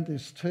was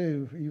apprentice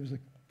to, he was a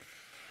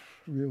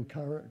real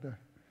character.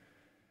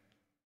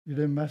 You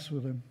didn't mess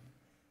with him.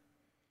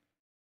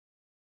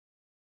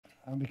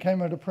 And we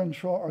came out of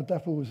Prince Rock. Our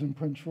depot was in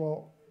Prince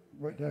Rock,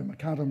 right down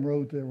Macadam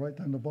Road there, right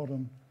down the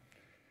bottom.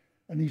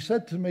 And he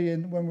said to me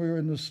when we were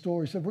in the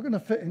store, he said, we're going to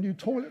fit a new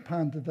toilet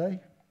pan today.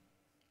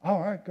 All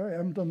right, great. I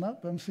haven't done that.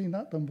 I haven't seen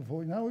that done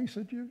before. No, he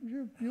said,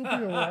 you'll be all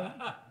right.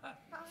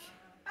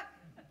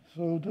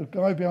 So the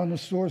guy behind the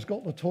store's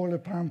got the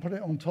toilet pan, put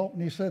it on top,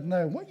 and he said,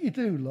 now, what you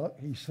do, look,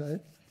 he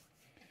said,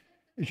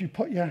 is you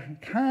put your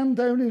hand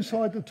down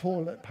inside the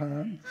toilet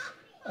pan,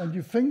 and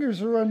your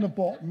fingers are on the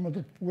bottom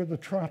of where the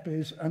trap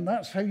is, and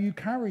that's how you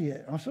carry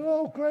it. I said,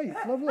 oh, great,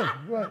 lovely.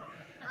 Right.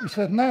 He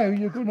said, now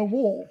you're going to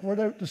walk right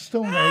out to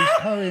Stonehouse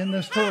carrying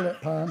this toilet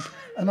pan,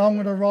 and I'm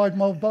going to ride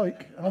my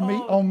bike.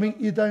 I'll meet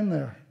you down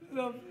there.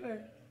 Lovely.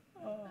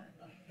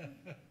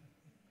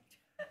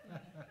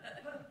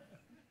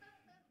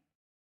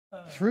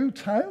 Through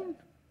town?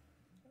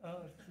 Oh,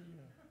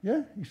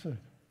 Yeah, he said.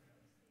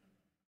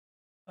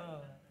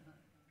 oh,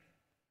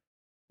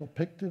 I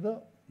picked it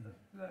up, bless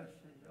you.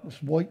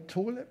 this white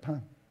toilet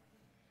pan.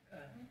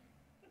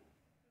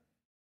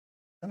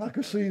 And I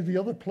could see the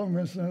other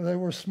plumbers, and they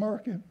were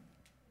smirking.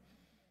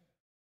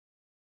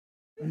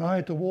 And I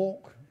had to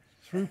walk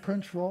through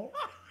Prince Rock,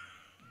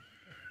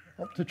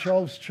 up to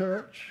Charles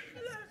Church,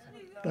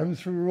 down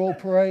through Royal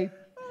Parade,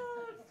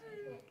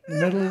 in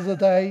the middle of the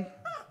day,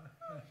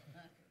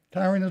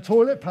 carrying a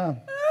toilet pan.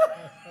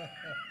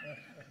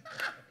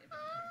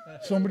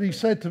 Somebody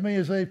said to me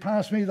as they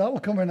passed me, that'll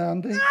come in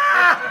handy. That's a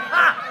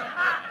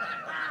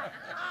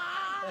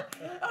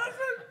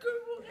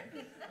good one.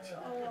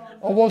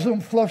 I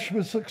wasn't flush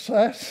with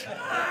success.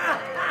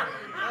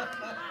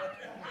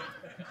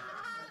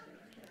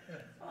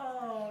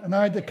 And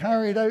I had to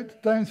carry it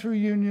out down through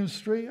Union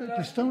Street out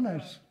to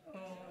Stonehouse,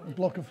 a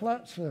block of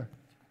flats there.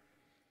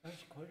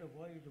 That's quite a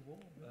way to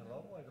walk. A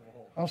long way to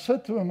walk. I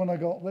said to him when I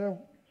got there,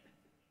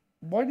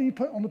 why didn't you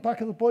put it on the back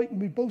of the bike and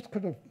we both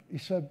could have? He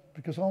said,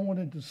 because I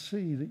wanted to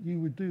see that you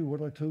would do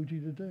what I told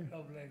you to do.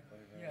 Lovely.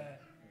 Yeah.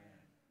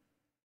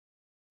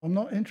 I'm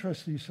not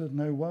interested, he said,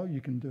 no, well, you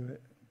can do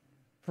it.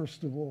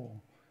 First of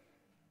all,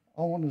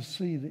 I want to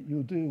see that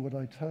you'll do what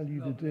I tell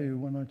you to do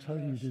when I tell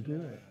you to do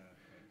it.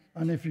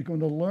 And if you're going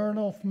to learn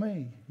off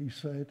me, he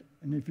said,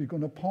 and if you're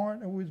going to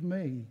partner with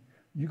me,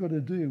 you've got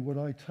to do what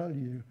I tell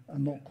you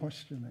and not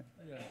question it.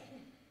 Yeah.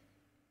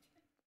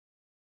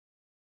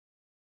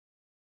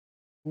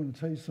 I want to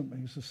tell you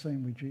something, it's the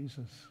same with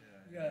Jesus.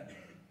 Yeah.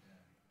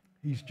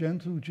 He's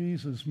gentle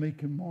Jesus,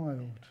 meek and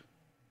mild,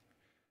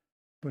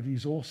 but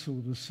he's also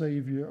the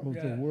Savior of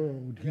the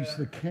world. He's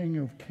the King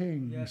of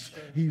kings. Yes,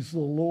 he's the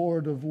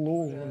Lord of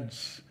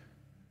lords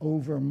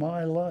over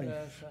my life.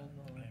 Yes, I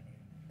know.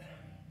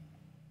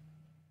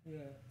 Yeah.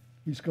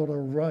 He's got a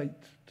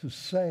right to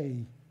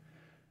say,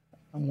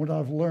 and what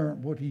I've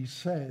learned, what he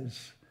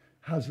says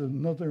has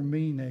another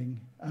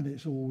meaning, and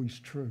it's always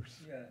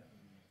truth. Yeah.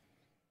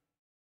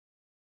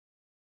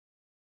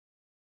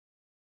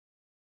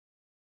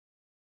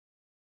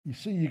 You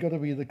see, you've got to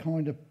be the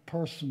kind of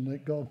person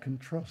that God can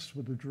trust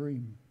with a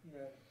dream,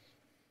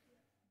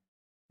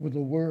 with a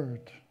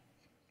word,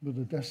 with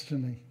a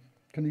destiny.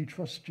 Can he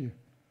trust you?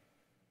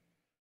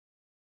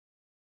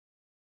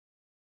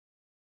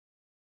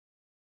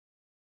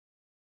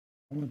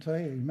 I'm going to tell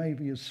you, he may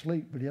be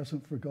asleep, but he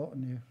hasn't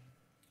forgotten you.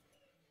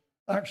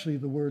 Actually,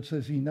 the word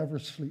says he never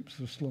sleeps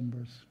or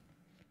slumbers.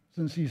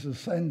 Since he's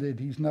ascended,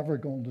 he's never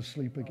gone to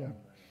sleep again.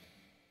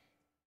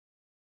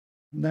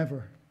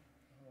 Never.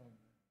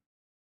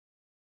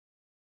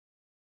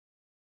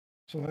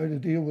 So how to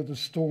deal with the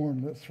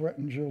storm that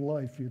threatens your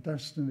life, your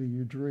destiny,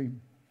 your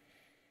dream?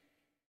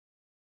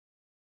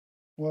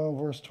 Well,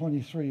 verse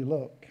 23,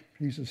 look,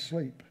 he's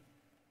asleep.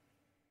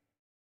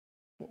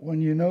 But when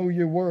you know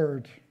your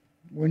word,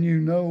 when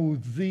you know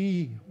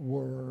the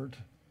word,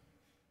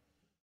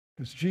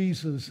 because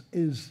Jesus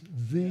is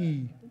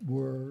the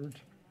word,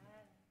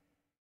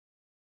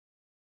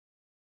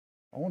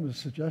 I want to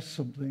suggest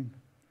something.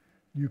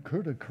 You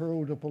could have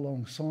curled up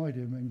alongside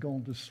him and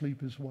gone to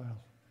sleep as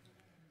well.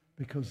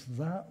 Because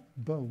that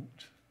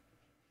boat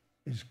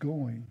is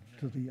going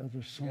to the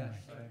other side.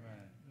 Yes, amen.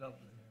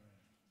 Lovely.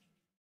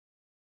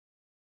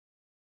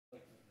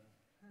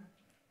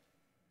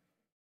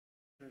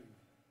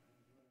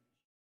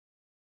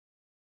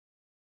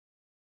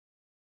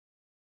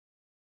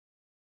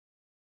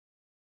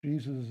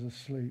 Jesus is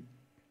asleep.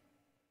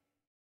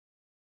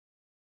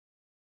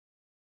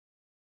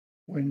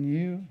 When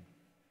you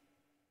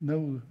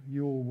know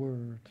your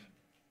word,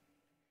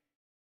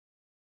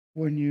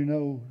 when you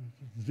know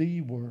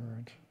the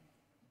word,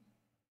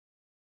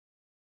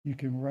 you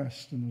can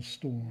rest in a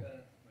storm.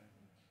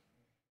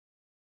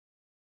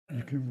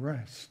 You can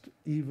rest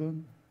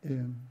even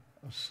in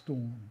a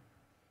storm.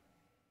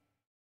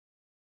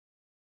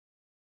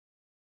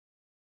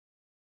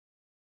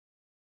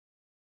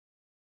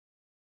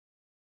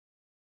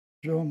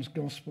 John's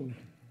Gospel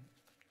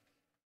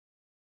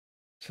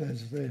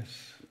says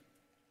this.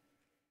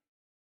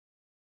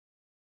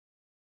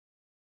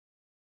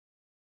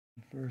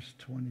 Verse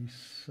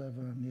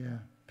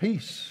 27,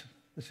 Peace.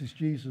 This is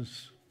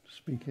Jesus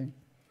speaking.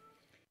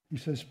 He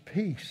says,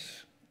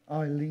 peace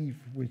I leave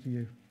with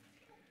you.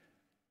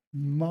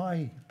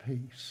 My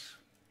peace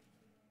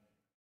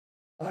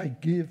I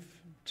give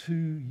to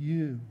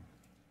you.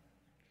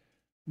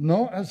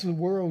 Not as the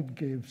world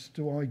gives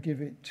do I give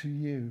it to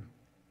you.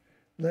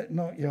 Let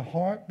not your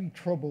heart be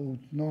troubled,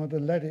 neither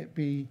let it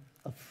be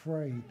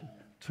afraid.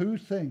 Two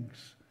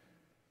things.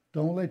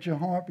 Don't let your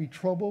heart be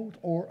troubled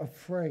or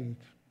afraid.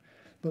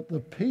 But the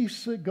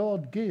peace that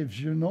God gives,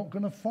 you're not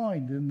going to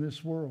find in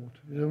this world.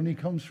 It only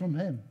comes from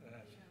him.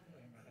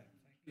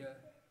 Yeah.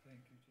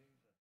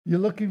 You're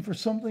looking for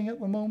something at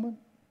the moment?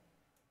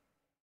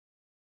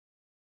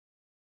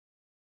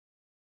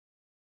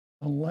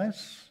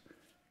 Unless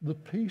the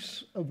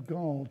peace of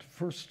God,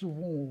 first of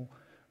all,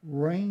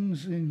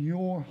 reigns in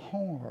your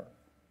heart,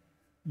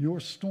 your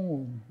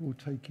storm will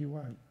take you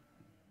out.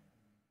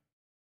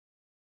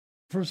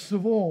 First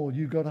of all,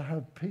 you've got to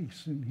have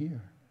peace in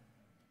here.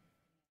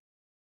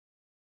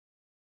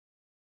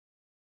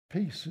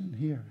 Peace in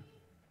here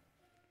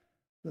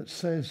that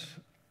says,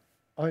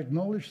 I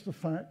acknowledge the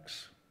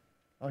facts.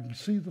 I can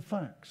see the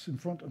facts in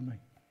front of me.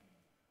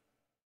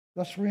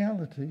 That's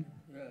reality.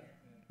 Yeah.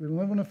 We don't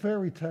live in a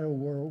fairy tale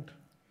world.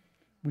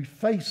 We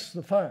face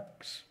the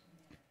facts.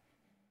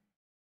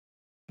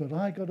 But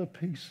I got a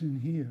peace in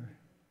here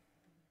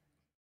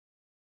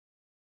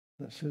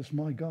that says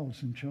my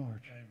God's in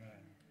charge. Amen.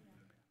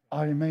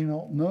 I may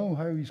not know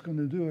how he's going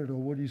to do it or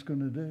what he's going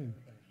to do.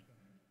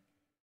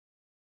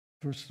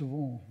 First of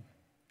all,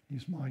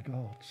 he's my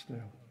God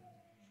still.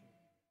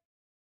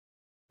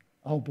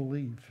 I'll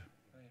believe.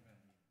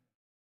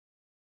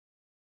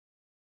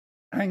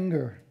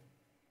 Anger.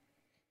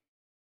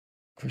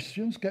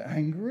 Christians get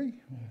angry?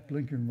 Oh,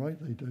 blinking right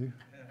they do.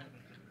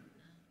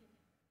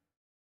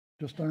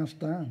 Just ask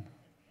Dan.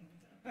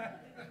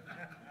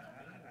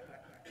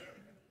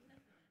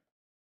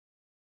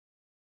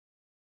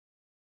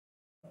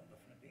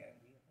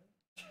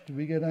 Do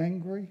we get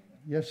angry?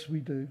 Yes, we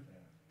do.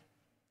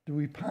 Do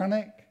we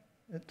panic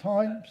at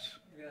times?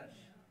 Yes.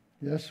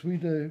 Yes, we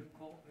do.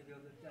 Caught me the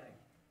other day.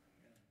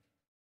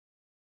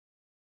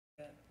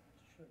 Yeah.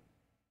 It's true.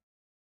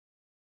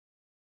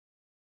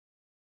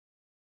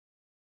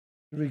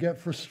 Do we get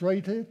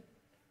frustrated?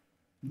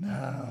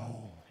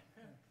 No.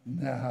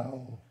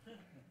 No.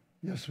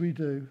 Yes, we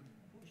do.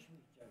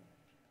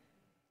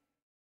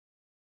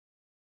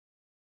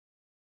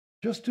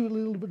 Just do a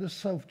little bit of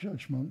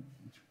self-judgment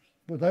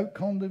without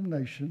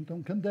condemnation.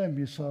 Don't condemn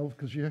yourself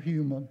because you're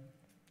human.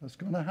 That's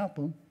going to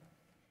happen.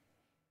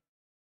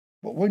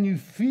 But when you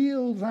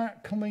feel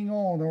that coming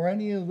on or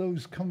any of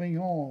those coming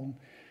on,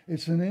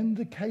 it's an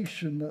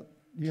indication that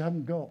you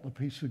haven't got the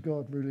peace of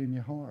God really in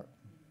your heart.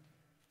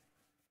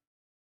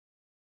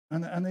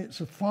 And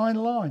it's a fine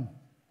line.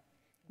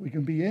 We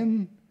can be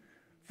in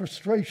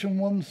frustration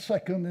 1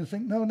 second and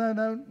think,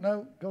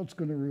 no, God's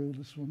going to rule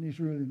this one. He's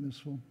ruling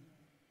this one.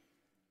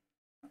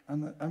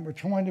 And we're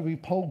trying to be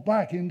pulled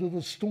back into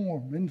the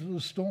storm.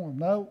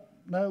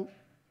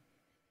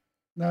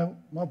 No,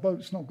 my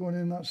boat's not going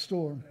in that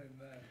storm.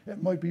 Amen.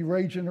 It might be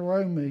raging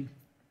around me,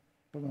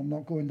 but I'm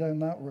not going down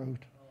that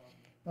road.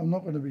 I'm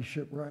not going to be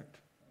shipwrecked.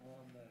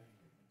 Amen.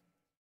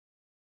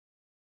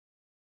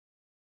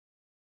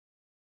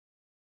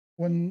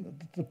 When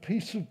the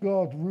peace of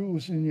God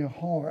rules in your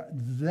heart,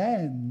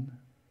 then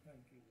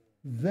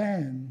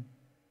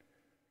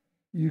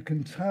you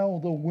can tell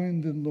the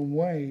wind and the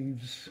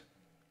waves,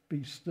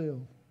 be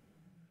still.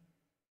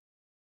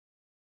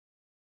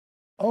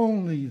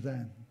 Only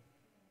then,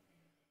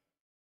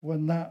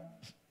 when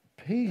that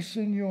peace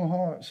in your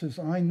heart says,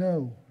 I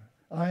know,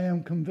 I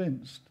am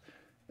convinced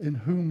in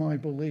whom I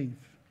believe,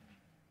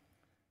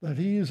 that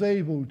he is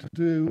able to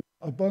do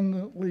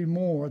abundantly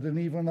more than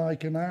even I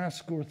can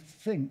ask or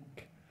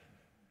think.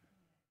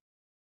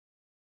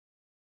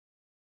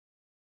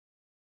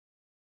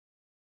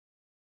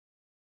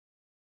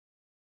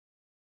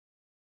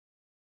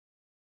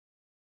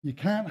 You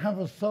can't have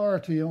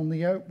authority on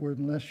the outward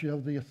unless you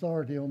have the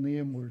authority on the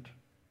inward.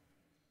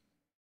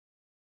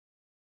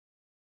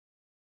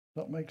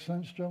 Does that make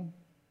sense, John?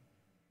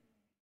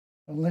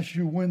 Unless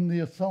you win the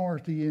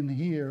authority in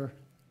here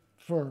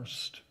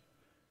first,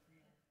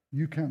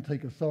 you can't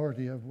take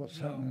authority over what's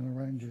happening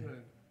around you.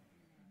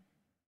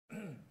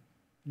 True.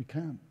 You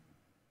can't.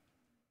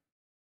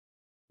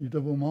 You're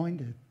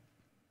double-minded.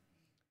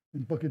 In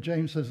the book of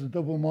James says a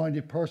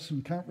double-minded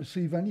person can't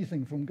receive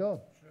anything from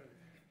God.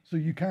 So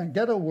you can't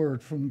get a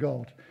word from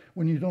God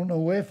when you don't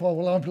know if, oh,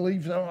 well, I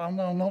believe, I'm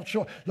not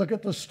sure. Look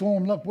at the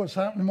storm. Look what's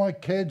happening to my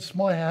kids,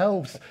 my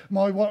health,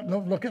 my what.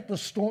 Look at the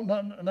storm.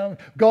 No,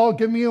 God,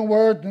 give me a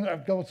word.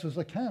 And God says,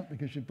 I can't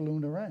because you're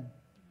blown around.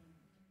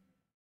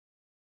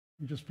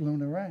 You're just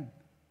blown around.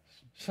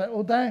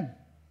 Settle down.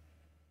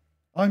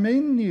 I'm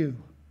in you.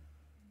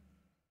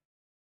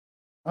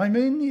 I'm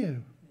in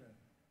you.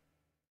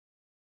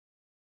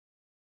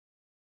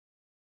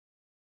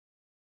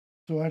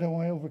 So how do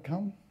I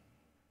overcome?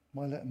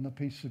 By letting the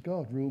peace of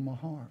God rule my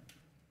heart.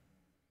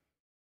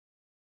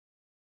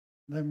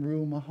 Then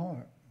rule my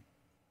heart.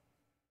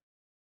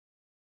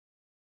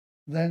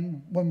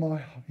 Then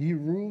when he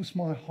rules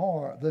my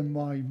heart, then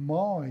my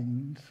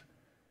mind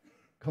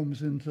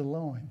comes into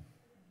line.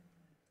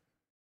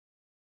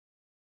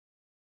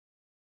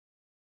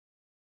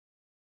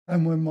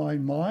 And when my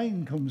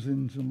mind comes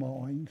into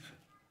line,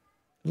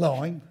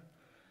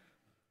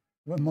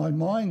 when my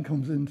mind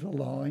comes into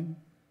line,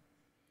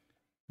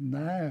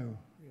 Now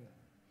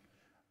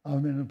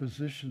I'm in a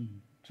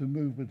position to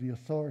move with the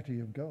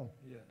authority of God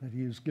that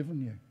he has given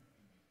you.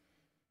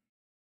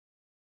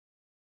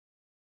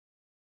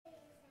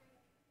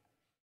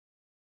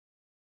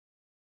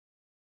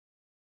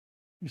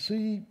 You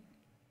see,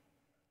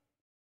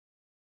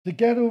 to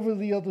get over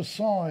the other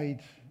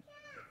side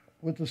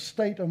with the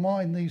state of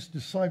mind these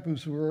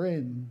disciples were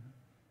in,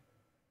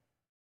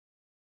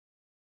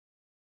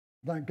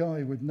 that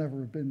guy would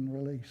never have been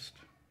released.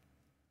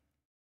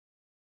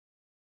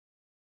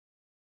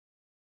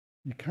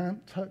 You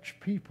can't touch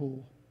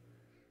people,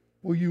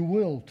 or you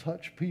will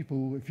touch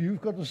people. If you've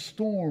got a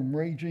storm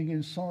raging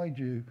inside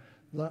you,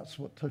 that's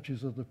what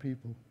touches other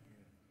people.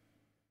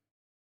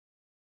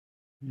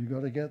 You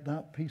got to get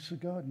that peace of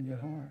God in your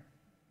heart.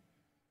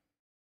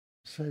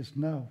 It says,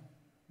 no,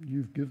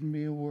 you've given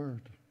me a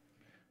word.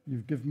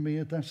 You've given me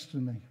a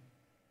destiny.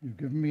 You've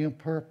given me a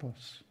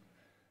purpose.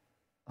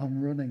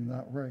 I'm running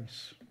that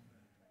race.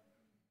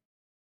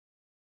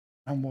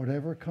 And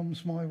whatever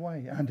comes my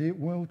way, and it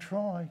will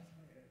try,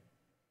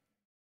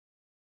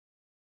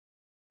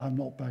 I'm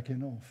not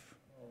backing off.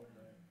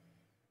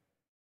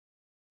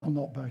 I'm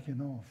not backing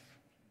off.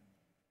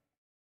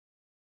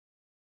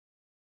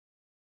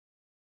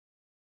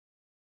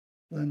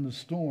 Then the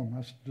storm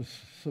has to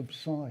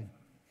subside.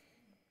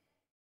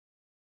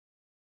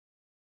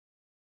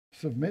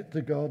 Submit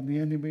to God and the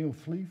enemy will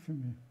flee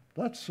from you.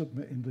 That's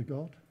submitting to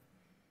God.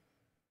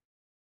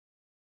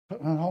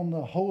 Putting on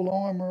the whole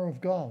armor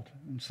of God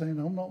and saying,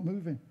 I'm not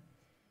moving.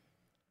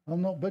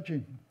 I'm not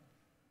budging.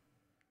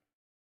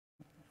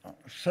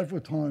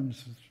 Several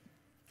times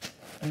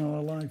in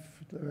our life,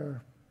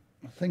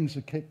 things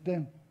are kicked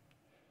in.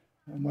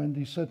 And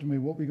Wendy said to me,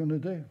 what are we going to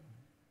do?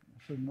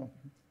 I said, no,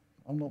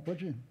 I'm not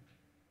budging.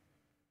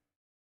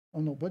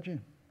 I'm not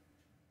budging.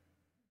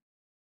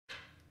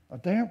 I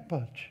daren't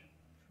budge.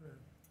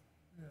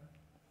 Yeah.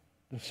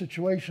 The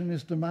situation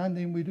is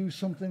demanding we do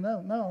something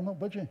else. No, I'm not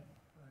budging.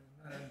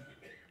 Amen.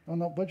 I'm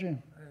not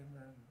budging.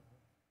 Amen.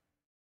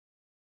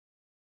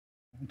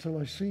 Until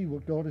I see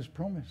what God has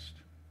promised.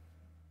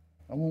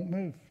 I won't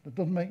move. That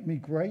doesn't make me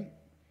great. It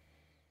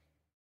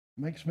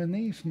makes my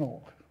knees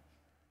knock.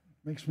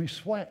 It makes me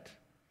sweat.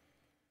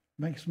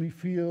 It makes me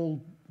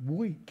feel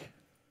weak.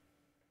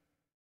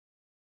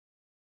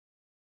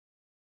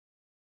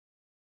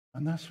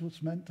 And that's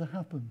what's meant to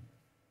happen.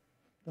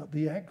 That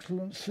the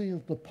excellency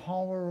of the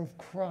power of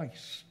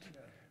Christ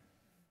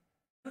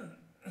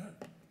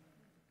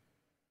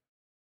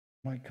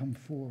might come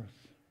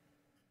forth.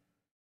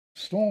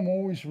 Storm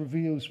always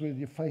reveals where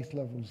your faith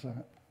level's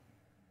at.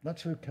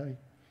 That's okay.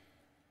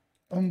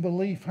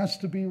 Unbelief has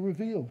to be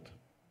revealed.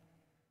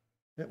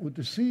 It would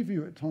deceive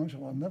you at times.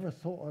 Well, I never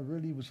thought I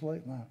really was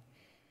like that.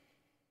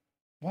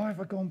 Why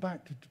have I gone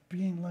back to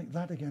being like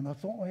that again? I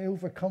thought I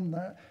overcome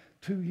that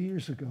 2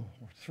 years ago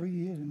or 3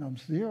 years, and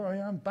here I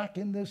am back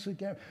in this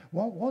again.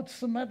 Well, what's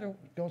the matter?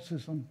 God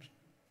says, I'm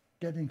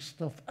getting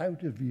stuff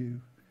out of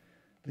you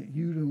that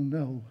you don't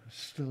know is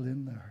still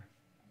in there.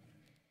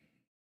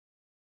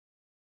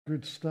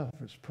 Good stuff.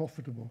 It's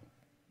profitable.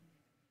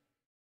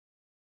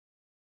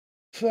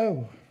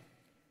 So,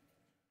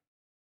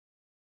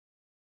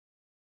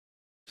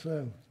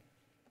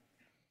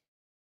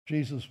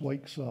 Jesus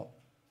wakes up.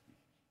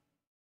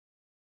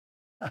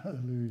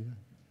 Hallelujah.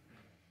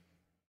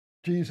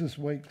 Jesus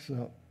wakes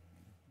up.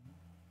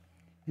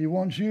 He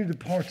wants you to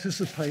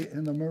participate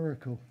in a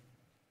miracle.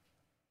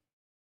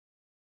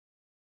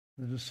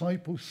 The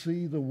disciples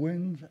see the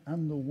wind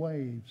and the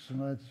waves.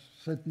 And I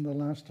said in the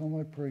last time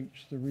I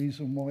preached the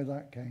reason why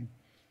that came.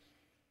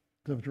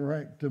 The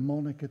direct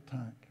demonic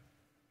attack.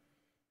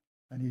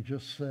 And he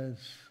just says,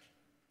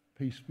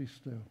 peace be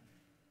still.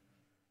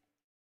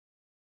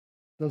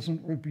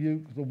 Doesn't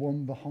rebuke the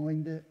one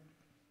behind it.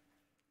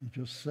 He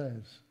just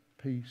says,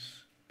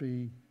 peace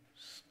be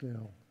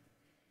still.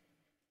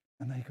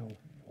 And they go,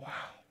 wow.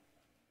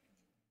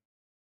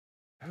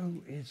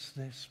 Who is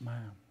this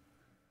man?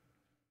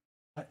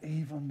 That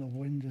even the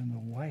wind and the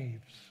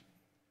waves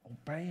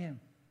obey him.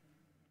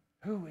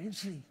 Who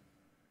is he?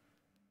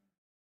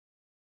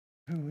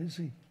 Who is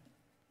he?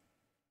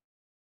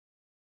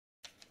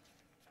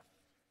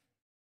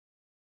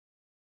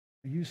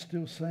 Are you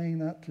still saying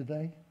that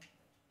today?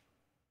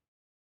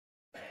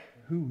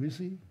 Who is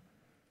he?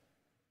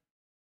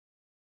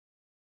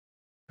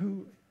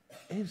 Who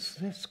is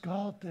this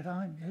God that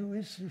who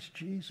is this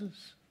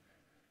Jesus?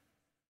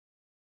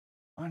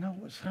 I know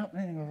what's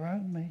happening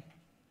around me.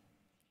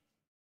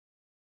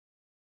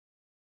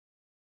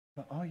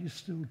 But are you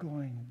still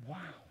going, wow?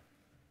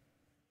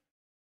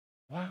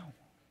 Wow.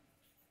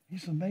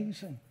 He's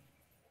amazing.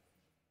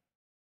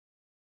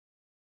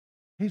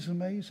 He's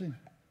amazing.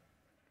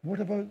 What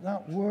about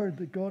that word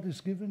that God has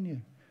given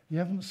you? You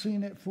haven't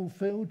seen it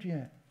fulfilled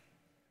yet.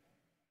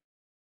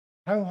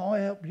 How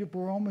high up your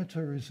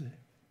barometer is it?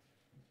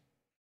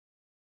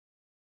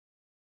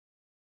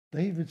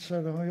 David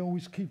said, I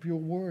always keep your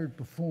word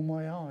before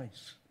my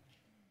eyes.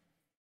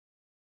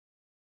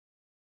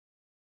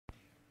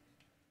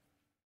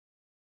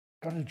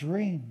 Got a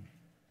dream,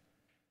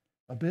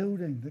 a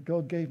building that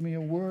God gave me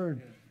a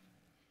word.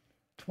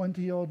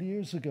 20 odd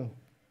years ago.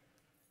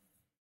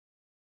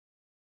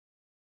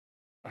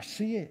 I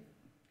see it.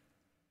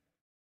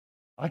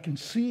 I can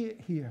see it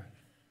here.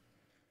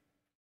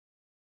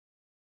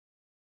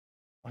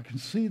 I can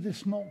see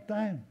this knocked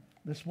down,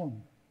 this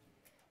one.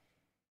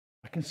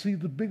 I can see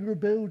the bigger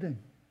building.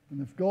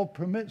 And if God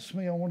permits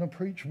me, I want to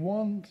preach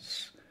one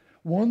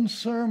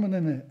sermon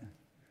in it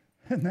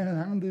and then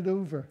hand it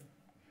over.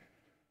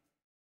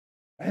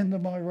 End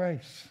of my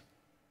race.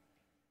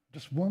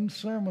 Just one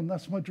sermon,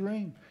 that's my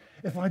dream.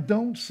 If I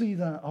don't see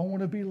that, I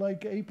want to be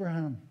like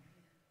Abraham.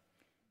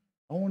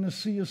 I want to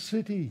see a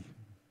city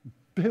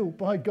built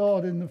by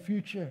God in the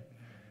future.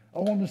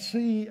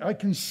 I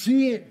can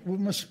see it with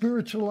my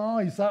spiritual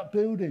eyes, that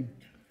building.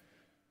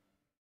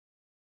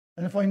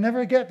 And if I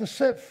never get to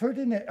set foot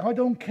in it, I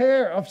don't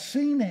care. I've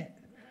seen it.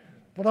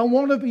 But I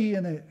want to be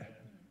in it.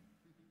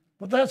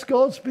 But that's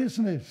God's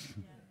business.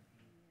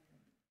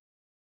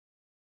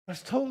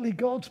 That's totally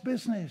God's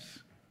business.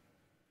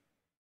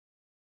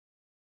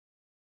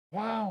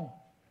 Wow.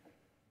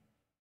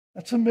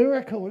 That's a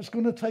miracle. It's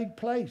going to take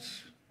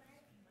place.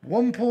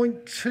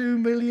 £1.2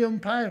 million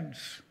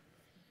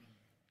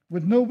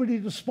with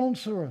nobody to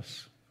sponsor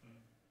us.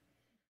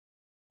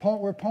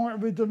 We're part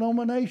of a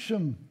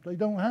denomination. They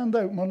don't hand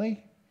out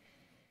money.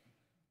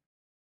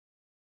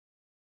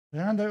 They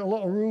hand out a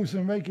lot of rules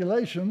and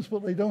regulations,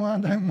 but they don't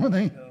hand out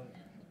money. No.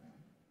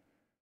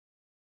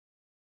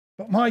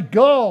 But my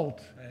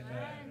God,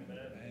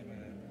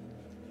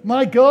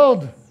 my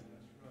God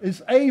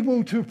is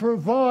able to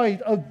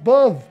provide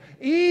above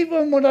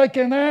even what I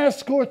can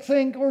ask or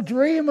think or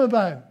dream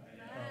about.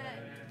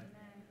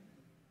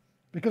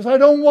 Because I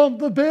don't want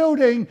the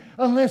building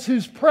unless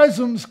His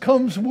presence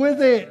comes with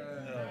it.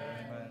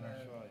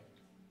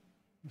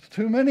 There's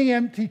too many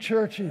empty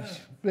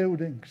churches,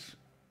 buildings.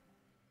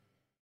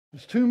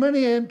 There's too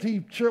many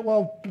empty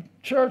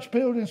church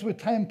buildings with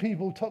 10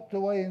 people tucked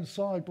away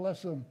inside,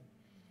 bless them.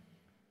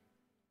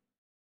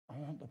 I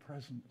want the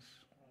presence.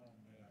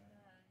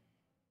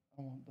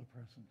 I want the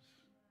presence.